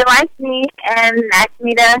yeah, they liked me and asked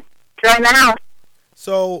me to join the house.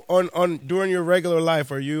 So on during your regular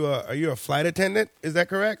life, are you a flight attendant? Is that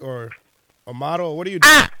correct, or a model? What do you do?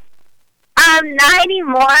 Not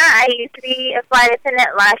anymore. I used to be a flight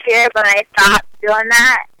attendant last year, but I stopped doing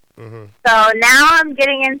that. Mm-hmm. So now I'm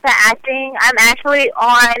getting into acting. I'm actually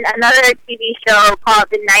on another TV show called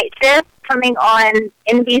The Night Shift, coming on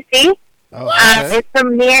NBC. Oh, okay. It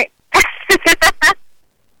premieres.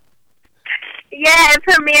 Yeah, it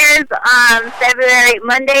premieres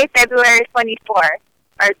Monday, February 24th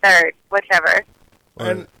or 3rd, whichever.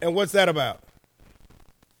 And what's that about?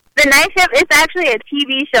 The Night Shift is actually a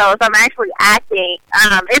TV show, so I'm actually acting.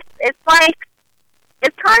 It's kind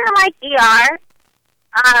of like ER.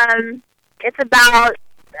 It's about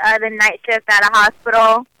the night shift at a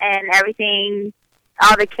hospital and everything,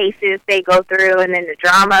 all the cases they go through, and then the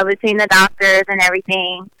drama between the doctors and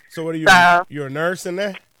everything. So what are you? So, you're a nurse in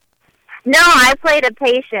there? No, I played a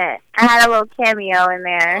patient. I had a little cameo in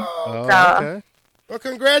there. Oh, so, okay. Well,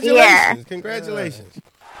 congratulations! Yeah. Congratulations!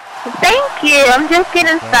 Thank you. I'm just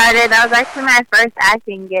getting started. That was actually my first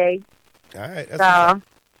acting gig. All right. So,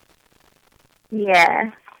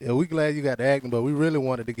 yeah. Yeah, we glad you got the acting, but we really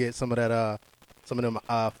wanted to get some of that, some of them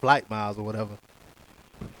flight miles or whatever.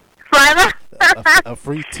 a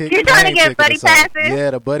free ticket. You're trying to get buddy passes?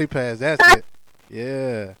 Yeah, the buddy pass. That's it.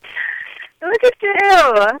 Yeah. Look at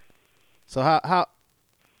you. So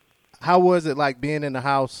how was it like being in the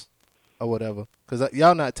house or whatever? Because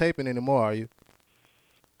y'all not taping anymore, are you?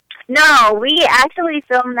 No, we actually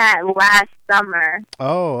filmed that last summer.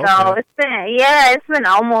 Oh, okay. So it's been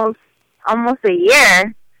almost a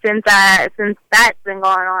year since that's been going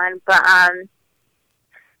on. But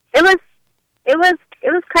it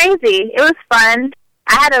was crazy. It was fun.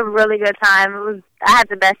 I had a really good time. I had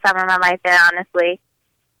the best time of my life there, honestly.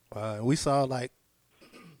 We saw like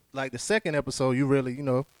the second episode, you really,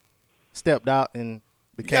 stepped out and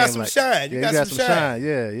became you got some shine. You got some shine.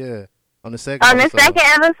 Yeah. On the second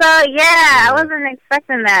episode. Yeah. I wasn't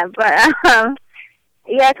expecting that, but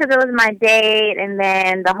yeah, because it was my date and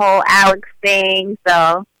then the whole Alex thing,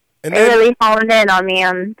 so it really honed in on me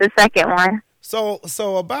on the second one. So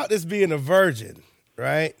about this being a virgin,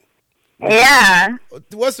 right? Yeah.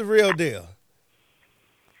 What's the real deal?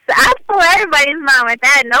 So I blew everybody's mind with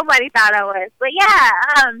that. Nobody thought I was. But yeah,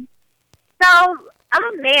 so I'm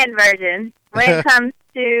a man virgin when it comes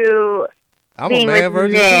to I'm being a man with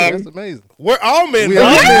virgin men. too. That's amazing. We're all men We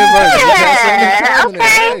virgins. all men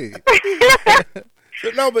virgins.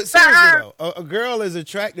 Okay. No, but seriously though, a girl as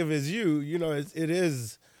attractive as you, it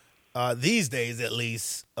is these days at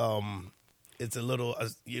least. It's a little,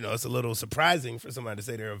 it's a little surprising for somebody to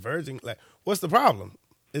say they're a virgin. Like, what's the problem?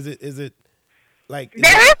 Is it like?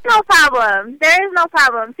 There is no problem. There is no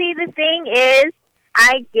problem. See, the thing is,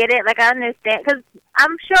 I get it. Like, I understand, because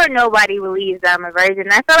I'm sure nobody believes I'm a virgin.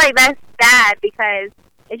 I feel like that's sad, because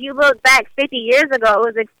if you look back 50 years ago,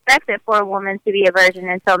 it was expected for a woman to be a virgin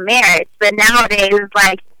until marriage. But nowadays, it's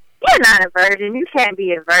like, you're not a virgin. You can't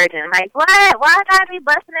be a virgin. Like, what? Why gotta be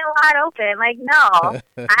busting it wide open? Like, no.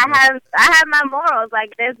 I have my morals.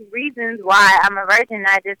 Like, there's reasons why I'm a virgin.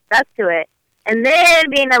 I just stuck to it. And then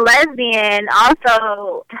being a lesbian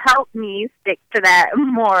also helped me stick to that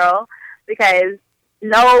moral, because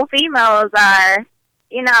no females are,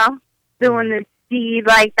 doing the deed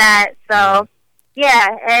like that. So,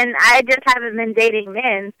 yeah, and I just haven't been dating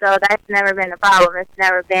men, so that's never been a problem. It's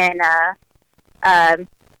never been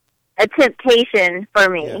a temptation for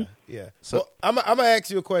me. Yeah. So I'm gonna ask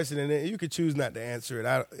you a question, and then you could choose not to answer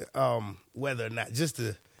it. Whether or not, just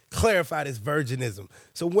to clarify this virginism.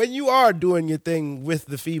 So when you are doing your thing with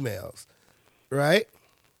the females, right?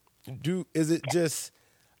 Is it just?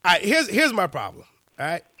 All right, here's my problem. All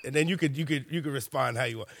right, and then you could respond how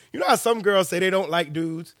you want. You know how some girls say they don't like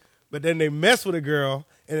dudes, but then they mess with a girl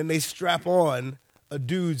and then they strap on a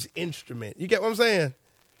dude's instrument. You get what I'm saying?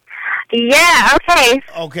 Yeah, okay.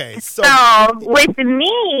 Okay, so with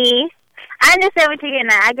me, I understand what you're getting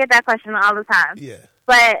at. I get that question all the time. Yeah.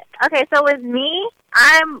 But, okay, so with me,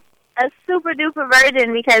 I'm a super duper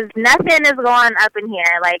virgin, because nothing is going up in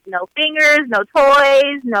here. Like, no fingers, no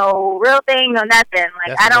toys, no real thing, no nothing.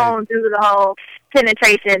 Like, I don't do the whole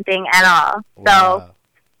penetration thing at all. Wow.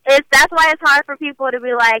 So that's why it's hard for people to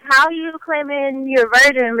be like, how are you claiming you're a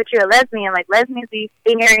virgin but you're a lesbian? Like, lesbians be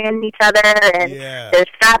fingering each other and they're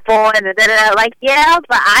strap on and da-da-da. Like, yeah,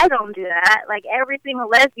 but I don't do that. Like, every single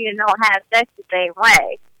lesbian don't have sex the same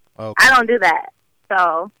way. Okay. I don't do that. So,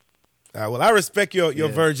 all right, well, I respect your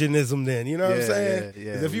virginism then. You know what I'm saying?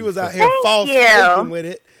 Yeah. 'Cause if you was out here false you. speaking with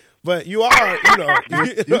it, But you are, you know.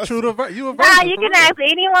 You true to you a virgin. Nah, you for can real. ask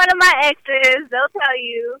any one of my exes. They'll tell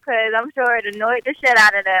you, because I'm sure it annoyed the shit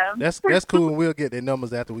out of them. That's cool. And we'll get their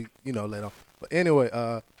numbers after we, let them. But anyway,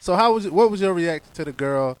 so what was your reaction to the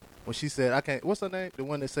girl when she said, I can't, what's her name? The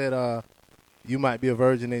one that said, you might be a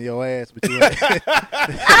virgin in your ass, but you ain't.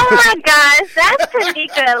 Oh my gosh, that's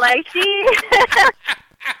Tanika. Like, she.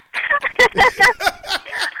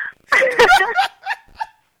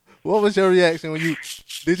 What was your reaction when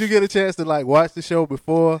did you get a chance to like watch the show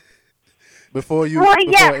before you Well, before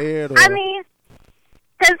yeah. it aired? Or? I mean,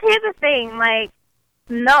 because here's the thing, like,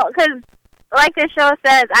 no, because like the show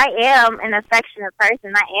says, I am an affectionate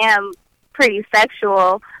person. I am pretty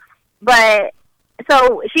sexual, but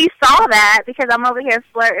so she saw that because I'm over here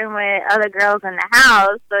flirting with other girls in the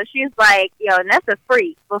house. So she's like, "Yo, and that's a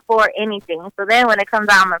freak before anything." So then when it comes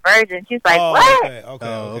out, I'm a virgin. She's like, "What?"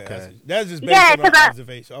 Okay. That's just based Yeah, on 'cause I-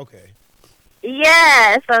 observation. Okay.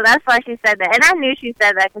 Yeah, so that's why she said that, and I knew she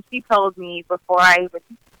said that because she told me before I even.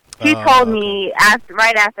 She told me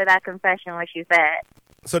right after that confession what she said.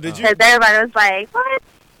 So did you? Because everybody was like, "What?"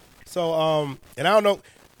 So and I don't know.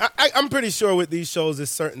 I'm pretty sure with these shows, there's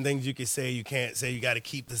certain things you can say, you can't say. You got to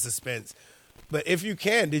keep the suspense. But if you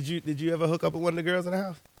can, did you ever hook up with one of the girls in the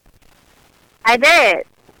house? I did.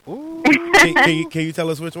 Ooh. Can you tell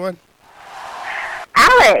us which one?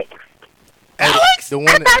 Alex. Alex? The one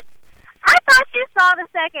that, I thought you saw the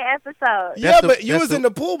second episode. Yeah, but you that's was the- in the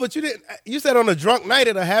pool, but you didn't. You said on a drunk night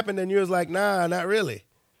it happened, and you was like, nah, not really.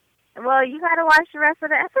 Well, you got to watch the rest of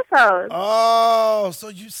the episode. Oh,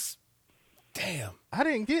 so damn.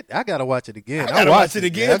 I gotta watch it again. I gotta watch it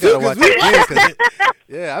again, I too, gotta watch 'cause we it again. 'Cause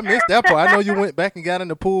yeah, I missed that part. I know you went back and got in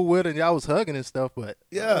the pool with her and y'all was hugging and stuff, but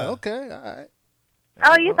Yeah. okay, all right.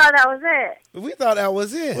 Oh, you thought that was it? We thought that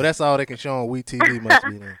was it. Well, that's all they can show on WeTV must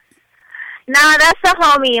be then. No, that's the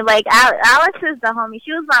homie. Like, Alex is the homie.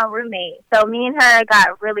 She was my roommate. So me and her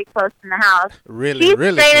got really close in the house. Really, She's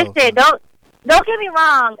really straight as close. shit. Don't get me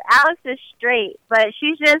wrong. Alex is straight, but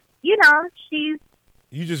she's just, she's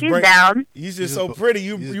You just she's down. You just so pretty.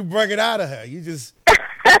 You bring it out of her. You just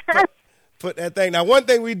put that thing. Now, one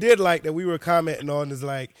thing we did like that we were commenting on is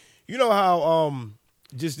like, you know how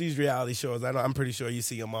just these reality shows. I know I'm pretty sure you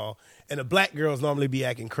see them all, and the black girls normally be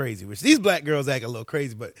acting crazy, which these black girls act a little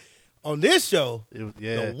crazy, but on this show,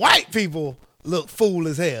 the white people look fool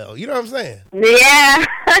as hell. You know what I'm saying? Yeah.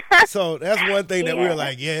 So that's one thing that we were Yeah.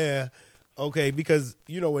 like, yeah, okay, because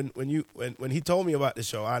when he told me about the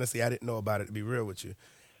show, honestly, I didn't know about it, to be real with you.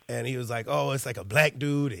 And he was like, "Oh, it's like a black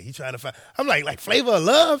dude, and he trying to find." I'm like Flavor of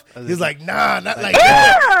Love. He's like, "Nah, not like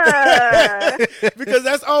that," because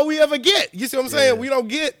that's all we ever get. You see what I'm saying? We don't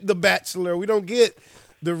get The Bachelor. We don't get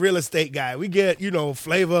the real estate guy. We get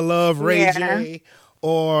Flavor of Love, Ray J,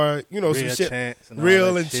 or Real some shit, Chance and all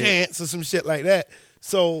Real that and shit. Chance or some shit like that.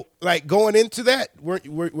 So like going into that, were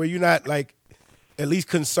you not like at least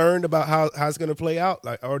concerned about how it's gonna play out,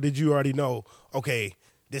 like, or did you already know? Okay,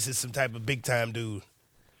 this is some type of big time dude.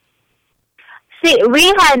 See, we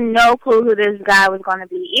had no clue who this guy was going to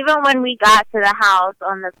be. Even when we got to the house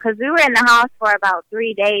because we were in the house for about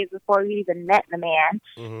 3 days before we even met the man.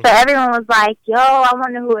 Mm-hmm. So everyone was like, "Yo, I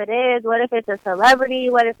wonder who it is. What if it's a celebrity?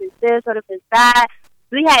 What if it's this? What if it's that?"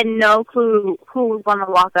 We had no clue who was going to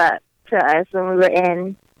walk up to us when we were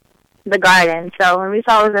in the garden. So when we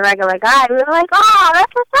saw it was a regular guy, we were like, "Oh,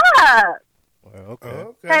 that's what's up." Well, okay.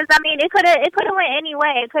 Okay. Because I mean, it could have went any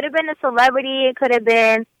way. It could have been a celebrity. It could have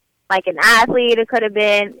been like an athlete. It could have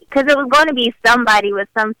been because it was going to be somebody with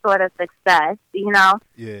some sort of success,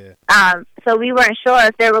 Yeah. So we weren't sure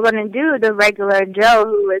if they were going to do the regular Joe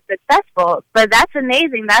who was successful. But that's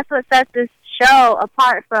amazing. That's what sets this show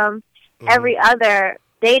apart from every other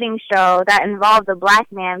dating show that involves a black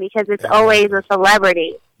man because it's always a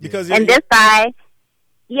celebrity. Because And this guy,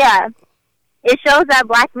 it shows that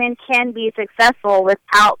black men can be successful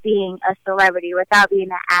without being a celebrity, without being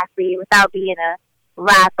an athlete, without being a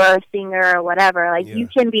rapper, singer, or whatever. Like, you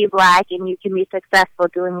can be black and you can be successful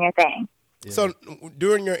doing your thing. So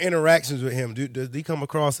during your interactions with him, does he come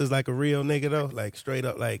across as like a real nigga though? Like straight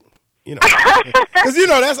up, like, because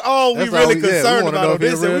that's all we That's all really we concerned wanna about know on if he a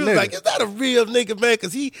this. And we real was nigga. like, is that a real nigga, man?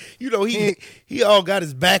 Because he all got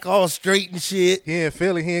his back all straight and shit. He in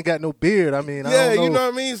Philly, he ain't got no beard. I mean, I Yeah, don't know. you know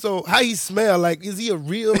what I mean? So how he smell? Like, is he a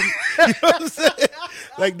real, you know what I'm saying?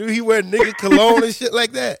 Like, do he wear nigga cologne and shit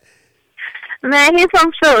like that? Man, he's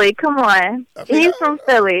from Philly. Come on. I mean, He's from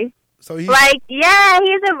Philly. So he's Like, yeah,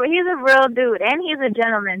 he's a real dude, and he's a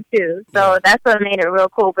gentleman too. So that's what made it real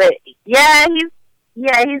cool. But yeah,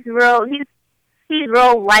 he's real. He's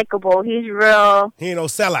real likable. He's real. He ain't no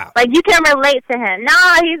sellout. Like you can relate to him. No,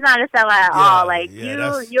 he's not a sellout at all. Like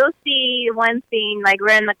you'll see one scene like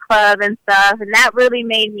we're in the club and stuff, and that really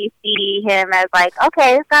made me see him as like,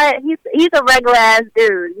 okay, this guy, he's a regular ass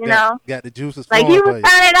dude, you know. Got the juices. Like he was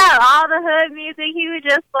turning up all the hood music. He was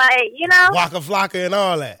just like, you know, Waka Flocka and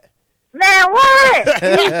all that. Man, what?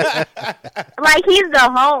 Like he's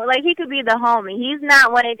the home. Like he could be the homie. He's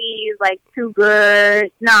not one of these like too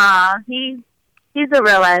good. Nah, he's a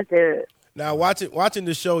real ass dude. Now watching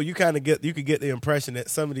the show, you could get the impression that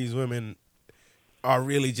some of these women are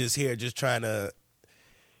really just here, just trying to,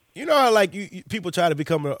 you know, how like people try to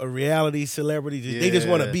become a reality celebrity. They just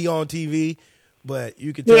want to be on TV, but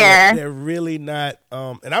you can tell that they're really not.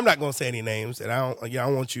 And I'm not going to say any names, and I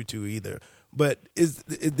don't want you to either. But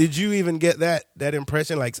did you even get that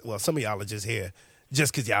impression? Like, well, some of y'all are just here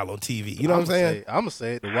just because y'all on TV. You know what I'm saying? I'm going to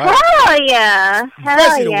say it. The white. Hell yeah.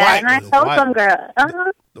 Especially the white and I told some girl.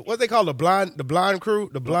 What they call the blonde crew?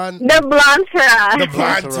 The blonde entourage. The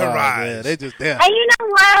blonde entourage. Yeah, they just there. And you know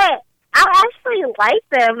what? I actually like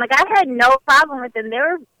them. Like I had no problem with them. They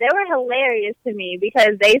were hilarious to me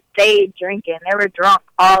because they stayed drinking. They were drunk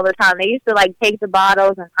all the time. They used to like take the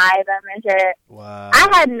bottles and hide them and shit. Wow. I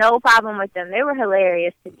had no problem with them. They were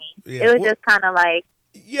hilarious to me. Yeah, it was just kind of like.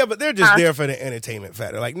 Yeah, but they're just there for the entertainment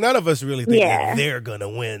factor. Like none of us really think that they're gonna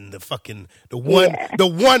win the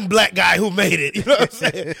one black guy who made it. You know what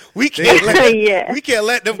I'm saying? We can't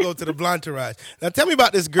let them go to the blonde entourage. Now tell me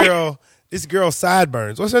about this girl. This girl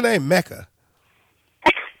Sideburns. What's her name? Mecca.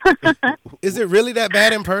 Is it really that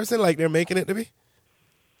bad in person? Like they're making it to be?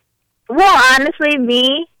 Well, honestly,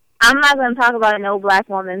 I'm not going to talk about no black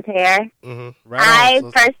woman's hair. Mm-hmm. I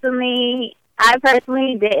personally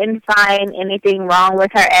didn't find anything wrong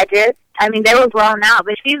with her edges. I mean, they were grown out,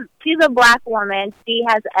 but she's a black woman. She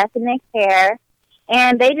has ethnic hair.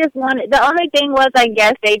 And they just the only thing was, I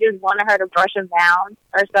guess, they just wanted her to brush them down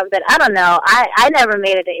or something. I don't know. I never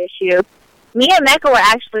made it an issue. Me and Mecca were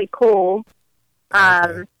actually cool.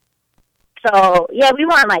 So, yeah, we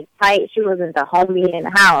weren't, like, tight. She wasn't the homie in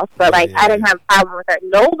the house. But, like, I didn't have a problem with her.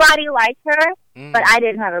 Nobody liked her, but I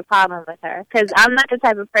didn't have a problem with her. Because I'm not the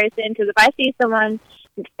type of person, because if I see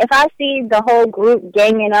the whole group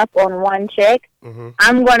ganging up on one chick,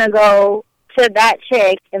 I'm going to go to that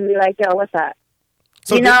chick and be like, yo, what's up?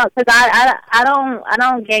 So you know, because I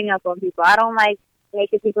don't gang up on people. I don't like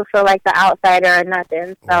making people feel like the outsider or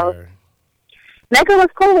nothing. So Mecca was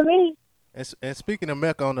cool with me. And speaking of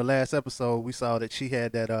Mecca, on the last episode, we saw that she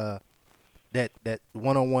had that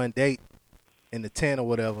one-on-one date in the tent or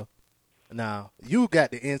whatever. Now you got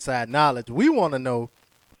the inside knowledge. We want to know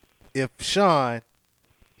if Sean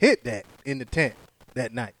hit that in the tent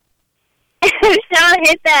that night. Sean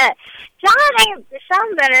hit that.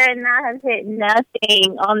 Sean better not have hit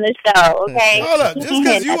nothing on the show, okay? Hold up, just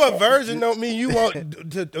because you a virgin don't mean you want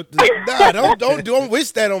to don't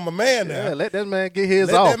wish that on my man now. Yeah, let that man get his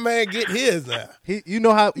off. off. Let that man get his now.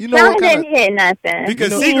 Sean didn't hit nothing.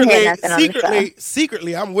 Because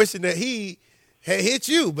secretly, I'm wishing that he had hit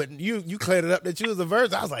you, but you cleared it up that you was a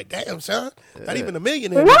virgin. I was like, damn, Sean, not even a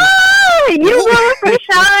millionaire. What? You going for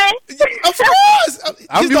Sean? Of course.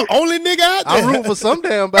 He's the only nigga out there. I'm rooting for some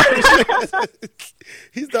damn body.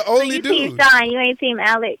 He's the only you dude. Team Sean, you ain't Team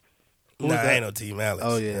Alex. Nah, I ain't no Team Alex.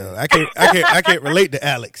 Oh yeah, I can't relate to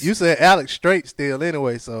Alex. You said Alex straight still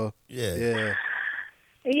anyway, so yeah.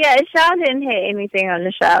 Yeah, Sean didn't hit anything on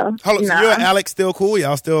the show. Hold on, so you and Alex still cool?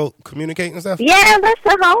 Y'all still communicating and stuff? Yeah, that's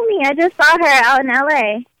the homie. I just saw her out in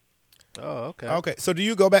L.A. Oh, okay. Okay, so do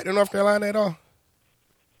you go back to North Carolina at all?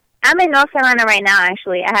 I'm in North Carolina right now,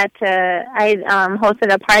 actually. I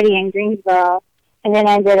hosted a party in Greensboro, and then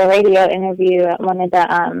I did a radio interview at one of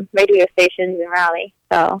the radio stations in Raleigh.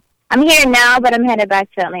 So I'm here now, but I'm headed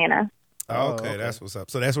back to Atlanta. Oh, okay, that's what's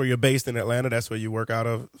up. So that's where you're based in Atlanta? That's where you work out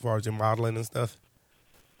of as far as your modeling and stuff?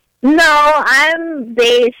 No, I'm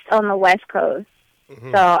based on the West Coast.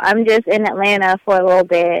 So I'm just in Atlanta for a little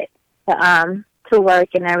bit to work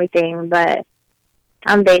and everything, but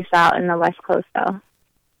I'm based out in the West Coast, though.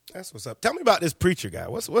 That's what's up. Tell me about this preacher guy.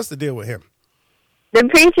 What's the deal with him? The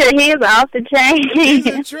preacher, he's off the chain. He's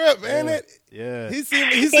a trip, man. Yeah. He's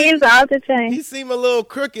off the chain. He seemed a little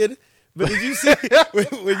crooked. But did you see when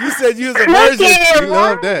you said you was a virgin? He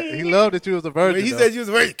loved that. He loved that you was a virgin. When he said you was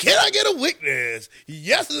a virgin. Can I get a witness?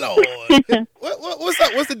 Yes, Lord. What's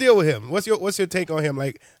up? What's the deal with him? What's your take on him?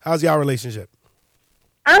 Like, how's y'all relationship?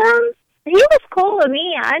 He was cool with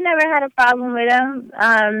me. I never had a problem with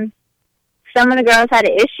him. Some of the girls had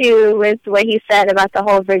an issue with what he said about the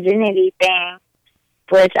whole virginity thing,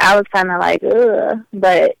 which I was kind of like, ugh.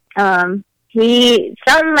 But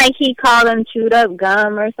something like he called him chewed up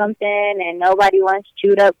gum or something, and nobody wants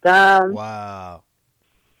chewed up gum. Wow.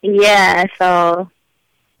 Yeah, so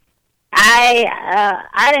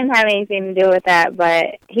I didn't have anything to do with that,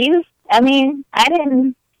 but I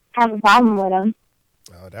didn't have a problem with him.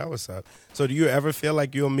 Oh, that was up. So do you ever feel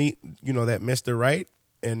like you'll meet, that Mr. Right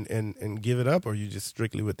and give it up, or you just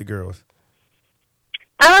strictly with the girls?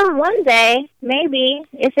 One day, maybe.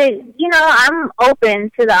 If it, I'm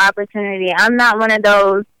open to the opportunity. I'm not one of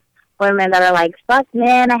those women that are like, fuck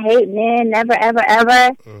men, I hate men, never, ever,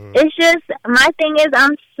 ever. Mm-hmm. It's just, my thing is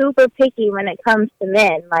I'm super picky when it comes to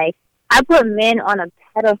men. Like, I put men on a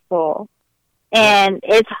pedestal, and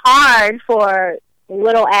it's hard for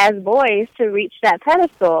little-ass boys to reach that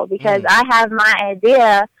pedestal because I have my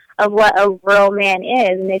idea of what a real man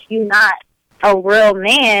is, and if you're not a real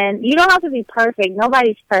man, you don't have to be perfect.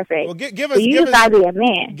 Nobody's perfect. Well, give us. You just gotta be a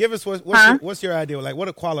man. Give us what's your idea? Like, what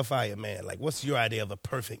to qualify a man? Like, what's your idea of a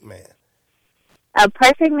perfect man? A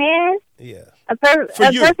perfect man? Yeah. A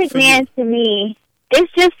perfect man to me,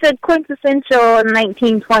 it's just a quintessential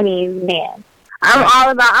 1920s man.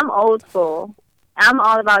 I'm old school. I'm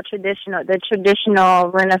all about the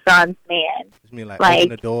traditional Renaissance man. You mean like open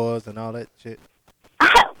the doors and all that shit?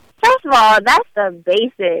 First of all, that's the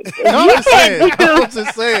basics. I'm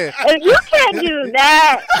just saying. If you can't do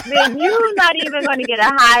that, then you're not even going to get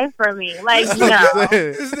a high from me. Like, no.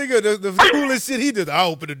 This nigga, the coolest shit he did, I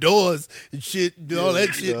open the doors and shit, all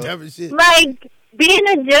that shit, type of shit. Like, being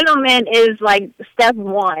a gentleman is like step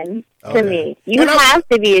one to me. You have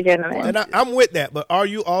to be a gentleman. And I'm with that, but are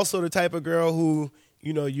you also the type of girl who,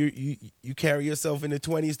 you carry yourself in the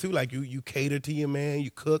 20s too? Like, you cater to your man,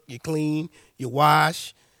 you cook, you clean, you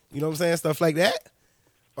wash. You know what I'm saying? Stuff like that?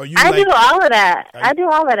 Or you I do all of that. I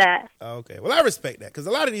do all of that. Okay. Well, I respect that because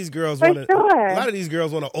a lot of these girls want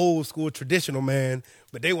an old school traditional man,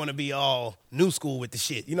 but they want to be all new school with the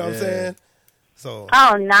shit. You know what I'm saying? So.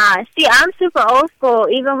 Oh, nah. See, I'm super old school,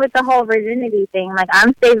 even with the whole virginity thing. Like,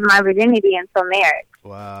 I'm saving my virginity until marriage.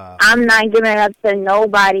 Wow. I'm not giving it up to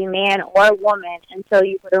nobody, man or woman, until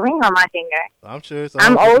you put a ring on my finger. I'm sure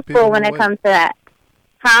I'm old school when it comes to that.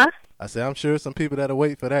 Huh? I say I'm sure some people that'll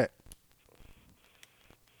wait for that.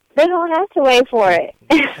 They don't have to wait for it.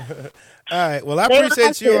 All right. Well, I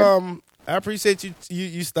appreciate you. I appreciate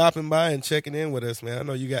you stopping by and checking in with us, man. I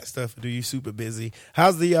know you got stuff to do. You super busy.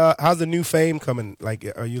 How's the new fame coming? Like,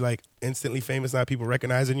 are you like instantly famous now? People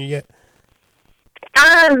recognizing you yet?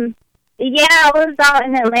 Yeah, I was out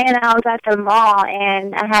in Atlanta. I was at the mall,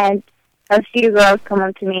 and I had a few girls come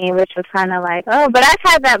up to me, which was kind of like, oh, but I've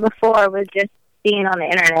had that before with just being on the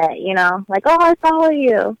internet, like, oh, I follow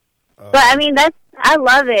you. But I mean, I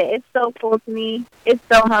love it. It's so cool to me. It's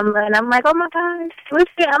so humbling. I'm like, oh my gosh,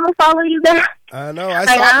 listen, I'm gonna follow you back. I know.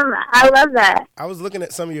 I love that. I was looking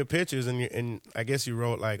at some of your pictures, and I guess you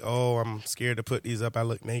wrote like, oh, I'm scared to put these up. I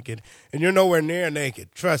look naked, and you're nowhere near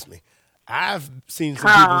naked. Trust me. I've seen some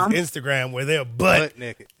people's Instagram where they're butt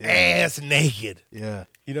naked, ass naked. Yeah.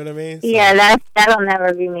 You know what I mean? So, yeah, that'll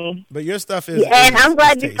never be me. But your stuff is, and I'm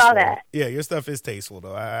glad you tasteful. saw that. Yeah, your stuff is tasteful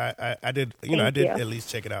though. I did, I did at least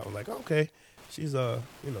check it out. I'm like, okay, she's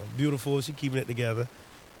beautiful. She keeping it together,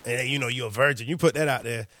 and you're a virgin. You put that out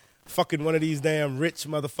there. Fucking one of these damn rich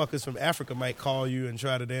motherfuckers from Africa might call you and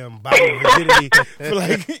try to damn buy your virginity for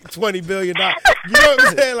like $20 billion. You know what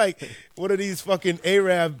I'm saying? Like one of these fucking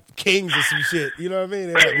Arab kings or some shit. You know what I mean?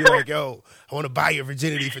 They might be like, yo, I want to buy your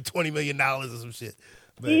virginity for $20 million or some shit.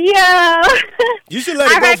 But yeah. You should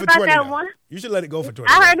let it go for 20. You should let it go for 20.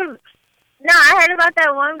 I heard about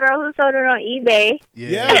that one girl who sold it on eBay.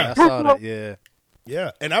 Yeah, I saw that. Yeah.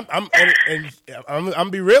 Yeah, and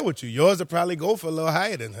I'm be real with you. Yours will probably go for a little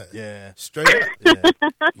higher than her. Yeah, straight up. Yeah.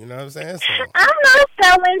 You know what I'm saying? So, I'm not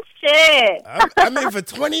selling shit. I mean, for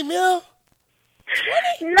 20 mil.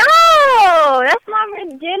 20? No, that's my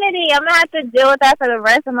virginity. I'm gonna have to deal with that for the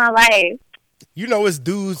rest of my life. You know, it's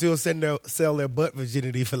dudes who'll sell their butt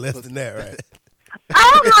virginity for less than that, right?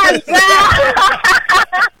 Oh my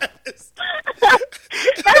god.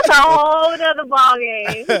 That's a whole other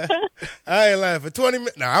ballgame. I ain't lying. For 20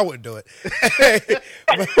 minutes, no, I wouldn't do it.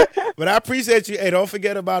 but I appreciate you. Hey, don't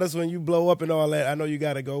forget about us when you blow up and all that. I know you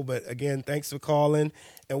got to go, but again, thanks for calling.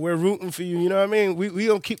 And we're rooting for you. You know what I mean? We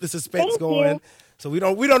don't keep the suspense going. You. So we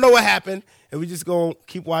don't know what happened, and we just gonna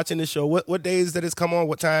keep watching the show. What days does this come on?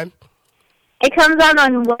 What time? It comes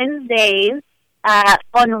on Wednesdays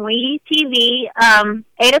on We TV,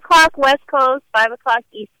 8 o'clock West Coast, 5 o'clock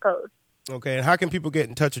East Coast. Okay, and how can people get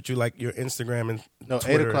in touch with you, like your Instagram and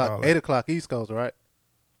Twitter 8 o'clock, 8 o'clock East Coast, right?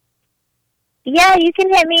 Yeah, you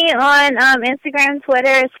can hit me on Instagram,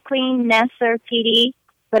 Twitter. It's Clean Nesser PD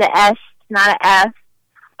with an S, not an F.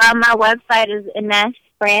 My website is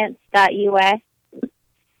InesFrance.us.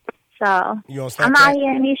 So You on I'm out Snapchat?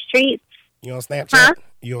 here in these streets. You on Snapchat? Huh?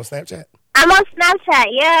 You on Snapchat? I'm on Snapchat.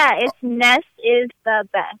 Yeah, it's Ness is the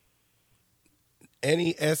best.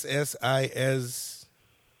 NESSIS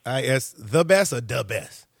the best or the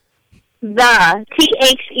best? The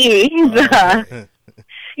THE. The.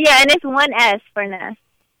 Yeah, and it's one S for Ness.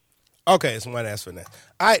 Okay, it's one S for Ness.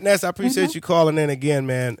 All right, Ness, I appreciate you calling in again,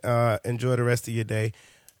 man. Enjoy the rest of your day.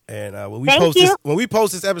 And when we Thank you. when we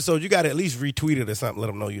post this episode, you got to at least retweet it or something. Let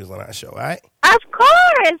them know you was on our show. All right. Of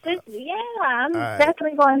course. I'm right.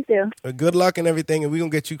 definitely going to. Good luck and everything, and we gonna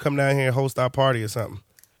get you come down here and host our party or something.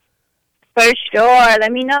 For sure.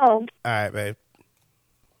 Let me know. All right, babe.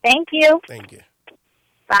 Thank you. Thank you.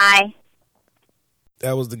 Bye.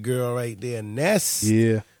 That was the girl right there, Ness.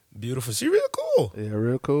 Yeah. Beautiful. She real cool. Yeah,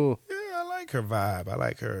 real cool. Yeah, I like her vibe. I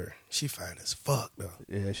like her. She fine as fuck though.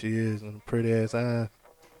 Yeah, she is. And pretty ass eye.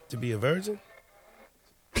 To be a virgin?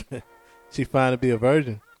 She fine to be a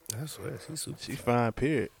virgin. That's right. She's super. She fine,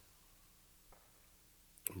 period.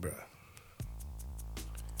 Bruh.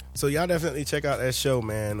 So y'all definitely check out that show,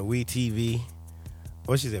 man. We TV.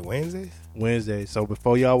 What she said, Wednesdays? Wednesday. So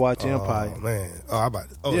before y'all watch Empire. Oh man. Oh, I about.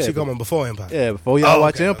 Oh, Yeah, she but- coming before Empire. Yeah, before y'all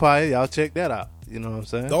watch okay. Empire, y'all check that out. You know what I'm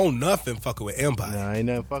saying? Don't nothing fucking with Empire. Nah, ain't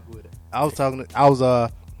nothing fucking with it. I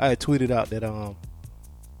had tweeted out that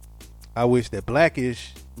I wish that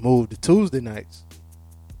Blackish moved to Tuesday nights.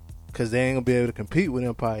 Cause they ain't gonna be able to compete with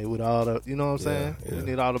Empire with all the, you know what I'm saying? Yeah. We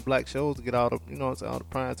need all the black shows to get all the, you know what I'm saying, all the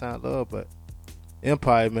prime time love. But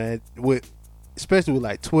Empire, man, especially with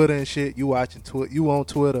like Twitter and shit, you watching Twitter, you on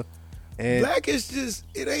Twitter, and Black is just,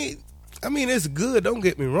 it ain't, I mean, it's good, don't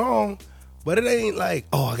get me wrong, but it ain't like,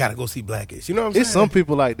 oh, I gotta go see Blackish. You know what I'm saying? it's some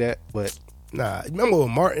people like that. But Nah, remember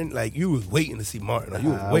when Martin, like, you was waiting to see Martin, or you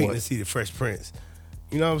Nah, were waiting I to see the Fresh Prince.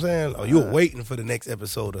 You know what I'm saying? Or you were waiting for the next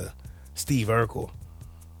episode of Steve Urkel.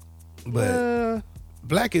 But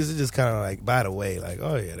Black is just kind of like, by the way, like,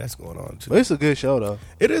 oh yeah, that's going on too. but it's a good show though.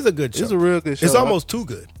 It is a good show. It's a real good show. It's almost too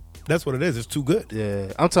good. That's what it is. It's too good.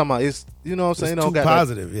 Yeah, I'm talking about it's, you know what I'm saying? It's It too don't got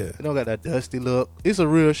positive, yeah. That, it don't got that dusty look. It's a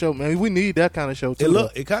real show, man. We need that kind of show too.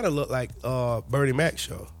 It kind of looked like Bernie Mac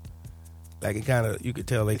show. Like it kind of, you could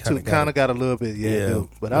tell they kind of got a little bit, yeah. Yeah, dude.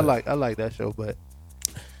 But yeah. I like that show. But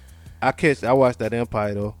I watched that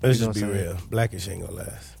Empire though. Let's You know just be what I'm saying? real. Blackish ain't gonna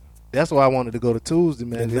last. That's why I wanted to go to Tuesday,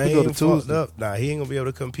 man. The If we go to name fucked Tuesday, up. Nah, he ain't gonna be able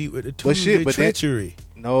to compete with the But Tuesday shit, but that- treachery.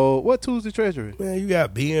 no, what Tuesday Treasury? Man, you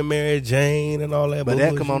got being Mary Jane and all that. But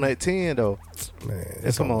that bullshit. come on at 10 though. Man,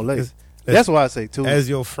 That come on late. it's- That's why I say Tuesday. As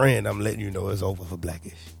your friend, I'm letting you know it's over for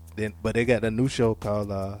Blackish. But they got that new show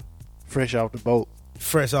called Fresh Off the Boat.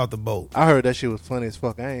 Fresh off the boat. I heard that shit was funny as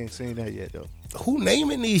fuck. I ain't seen that yet though. Who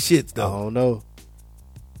naming these shits I though? don't know.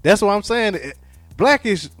 That's what I'm saying.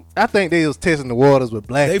 Blackish. I think they was testing the waters with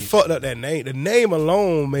Blackish. They fucked up that name. The name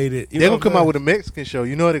alone made it. They're gonna come out with a Mexican show.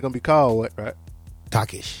 You know what they're gonna be called, what, right?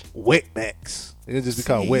 Takish. Wetbacks. It'll just be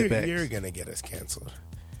called Wetbacks. You're gonna get us canceled.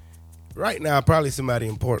 Right now, probably somebody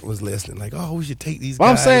important was listening. Like, oh, we should take these Well,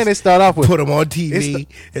 I'm guys. saying they start off with put them on TV,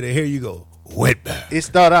 it's and then here you go, Wetback. It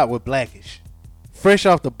start out with Blackish, Fresh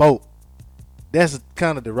Off the Boat. That's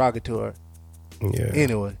kind of derogatory. Yeah.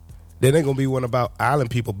 Anyway, Then they're gonna be one about island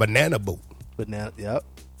people, Banana Boat. but now, yep.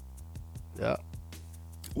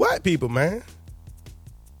 White people, man.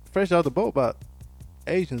 Fresh Off the Boat about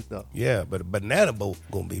Asians though. Yeah, but a Banana Boat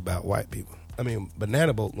gonna be about white people. I mean,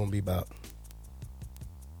 Banana Boat gonna be about,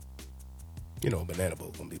 Banana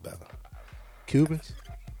Boat gonna be about. Cubans.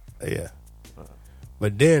 Yeah.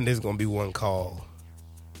 But then there's gonna be one called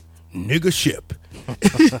Nigga Ship.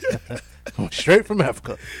 Straight from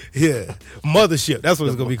Africa. Yeah. Mothership. That's what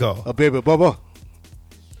it's gonna be called. A baby bubba.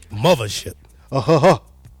 Mothership. Ha.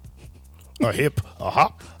 A hip, a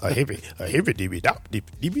hop, a hippie, dibby dop,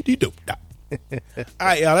 dibby doop dop. All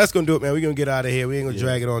right, y'all, that's gonna do it, man. We're gonna get out of here. We ain't gonna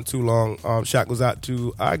drag it on too long. Shout goes out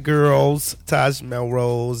to our girls, Taj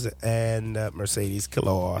Melrose and Mercedes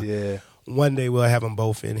Kilor. Yeah. One day we'll have them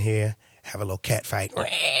both in here, have a little cat fight.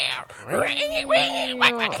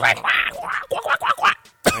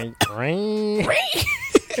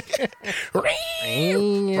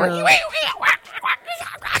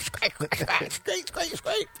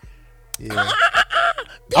 Yeah.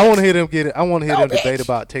 I want to hear them get it. I want to hear them debate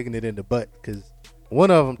about taking it in the butt because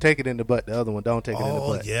one of them take it in the butt, the other one don't take it in the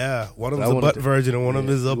Oh butt. yeah, one of But I them's a wanted butt to- virgin and one of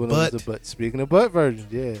them is a one butt. is a butt. Speaking of butt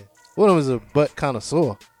virgins, yeah, one of them is a butt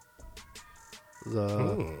connoisseur.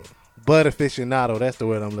 Butt aficionado. That's the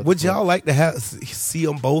word I'm looking Would for. y'all like to see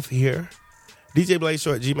them both here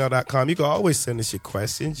DJBlazeShow@gmail.com. You can always send us your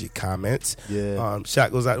questions, your comments. Yeah.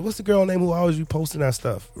 Shout goes out. What's the girl name who always be posting that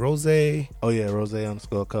stuff? Rose. Oh yeah,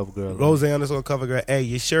 Rose_CoverGirl. Rose_CoverGirl. Hey,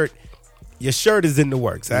 your shirt is in the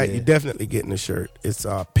works. Right? Yeah. You're definitely getting a shirt. It's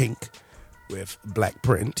pink with black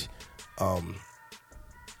print. I'll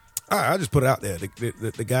just put it out there.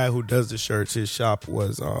 The guy who does the shirts, his shop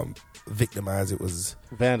was victimized. It was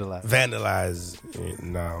vandalized.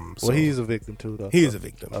 And, well, he's a victim too, though. He is a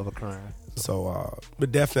victim of a crime. So,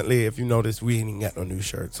 but definitely, if you notice, we ain't got no new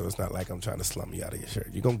shirt, so it's not like I'm trying to slum you out of your shirt.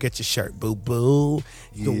 You're gonna get your shirt, boo boo.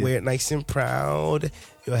 You can wear it nice and proud.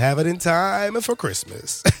 You'll have it in time for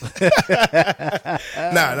Christmas.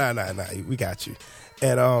 Nah. We got you.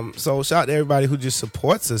 And so shout out to everybody who just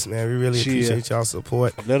supports us, man. We really appreciate y'all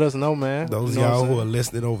support. Let us know, man. Those of y'all who are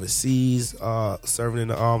listening overseas, serving in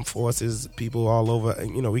the armed forces, people all over.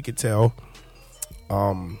 And, we could tell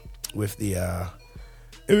with the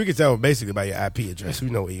we could tell basically by your IP address. We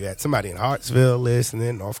know where you at. Somebody in Hartsville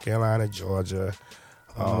listening, North Carolina, Georgia.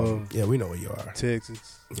 Yeah, we know where you are.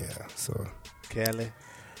 Texas. Yeah, so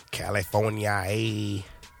California,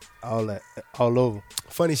 all over.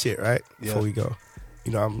 Funny shit, right? Yeah. Before we go,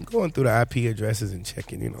 I'm going through the IP addresses and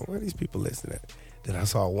checking. Where are these people listening at? Then I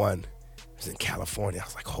saw one. It was in California. I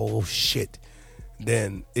was like, oh shit.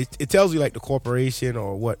 Then it tells you like the corporation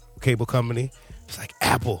or what cable company. It's like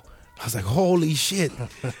Apple. I was like, holy shit.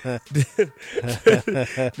 Then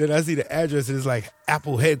I see the address and it's like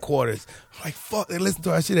Apple headquarters. I'm like, fuck, they listen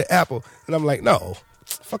to our shit at Apple. And I'm like, no,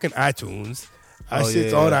 fucking iTunes. Our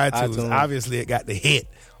shit's on iTunes. Obviously, it got the hit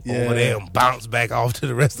over there and bounced back off to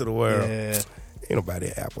the rest of the world. Yeah. Ain't nobody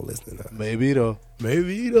at Apple listening to us. Maybe though.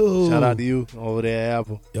 Shout out to you over there at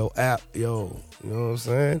Apple. You know what I'm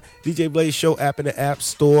saying? DJ Blaze Show app in the App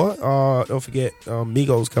Store. Don't forget,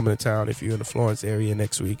 Migos coming to town if you're in the Florence area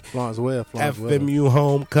next week. Florence where? FMU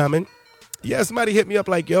Homecoming. Yeah, somebody hit me up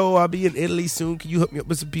like, yo, I'll be in Italy soon. Can you hook me up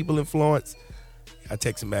with some people in Florence? I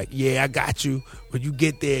text him back, yeah, I got you. When you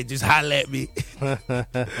get there, just holler at me.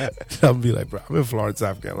 I'll be like, bro, I'm in Florence,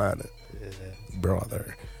 South Carolina. Yeah.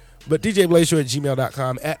 Brother. But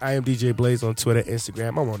DJBlazeShow@gmail.com. I am DJ Blaze on Twitter, Instagram.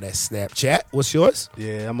 I'm on that Snapchat. What's yours?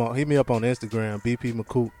 Yeah, hit me up on Instagram, BP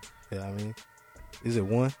McCoop. Yeah, is it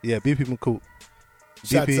one? Yeah, BP McCoop.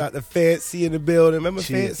 Shouts out to Fancy in the building. Remember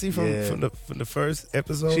Fancy from the first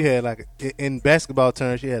episode? She had in basketball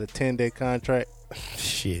terms, she had a 10-day contract.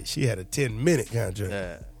 Shit, she had a 10-minute contract.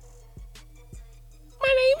 Yeah.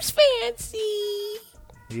 My name's Fancy.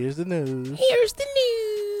 Here's the news.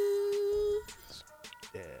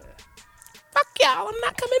 Yeah. Fuck y'all, I'm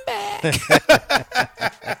not coming back.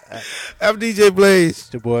 I'm DJ Blaze.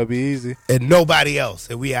 It's your boy Be Easy. And nobody else.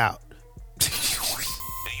 And we out. Do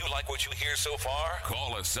you like what you hear so far?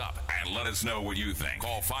 Call us up and let us know what you think.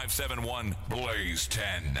 Call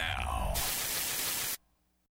 571-BLAZE-10 now.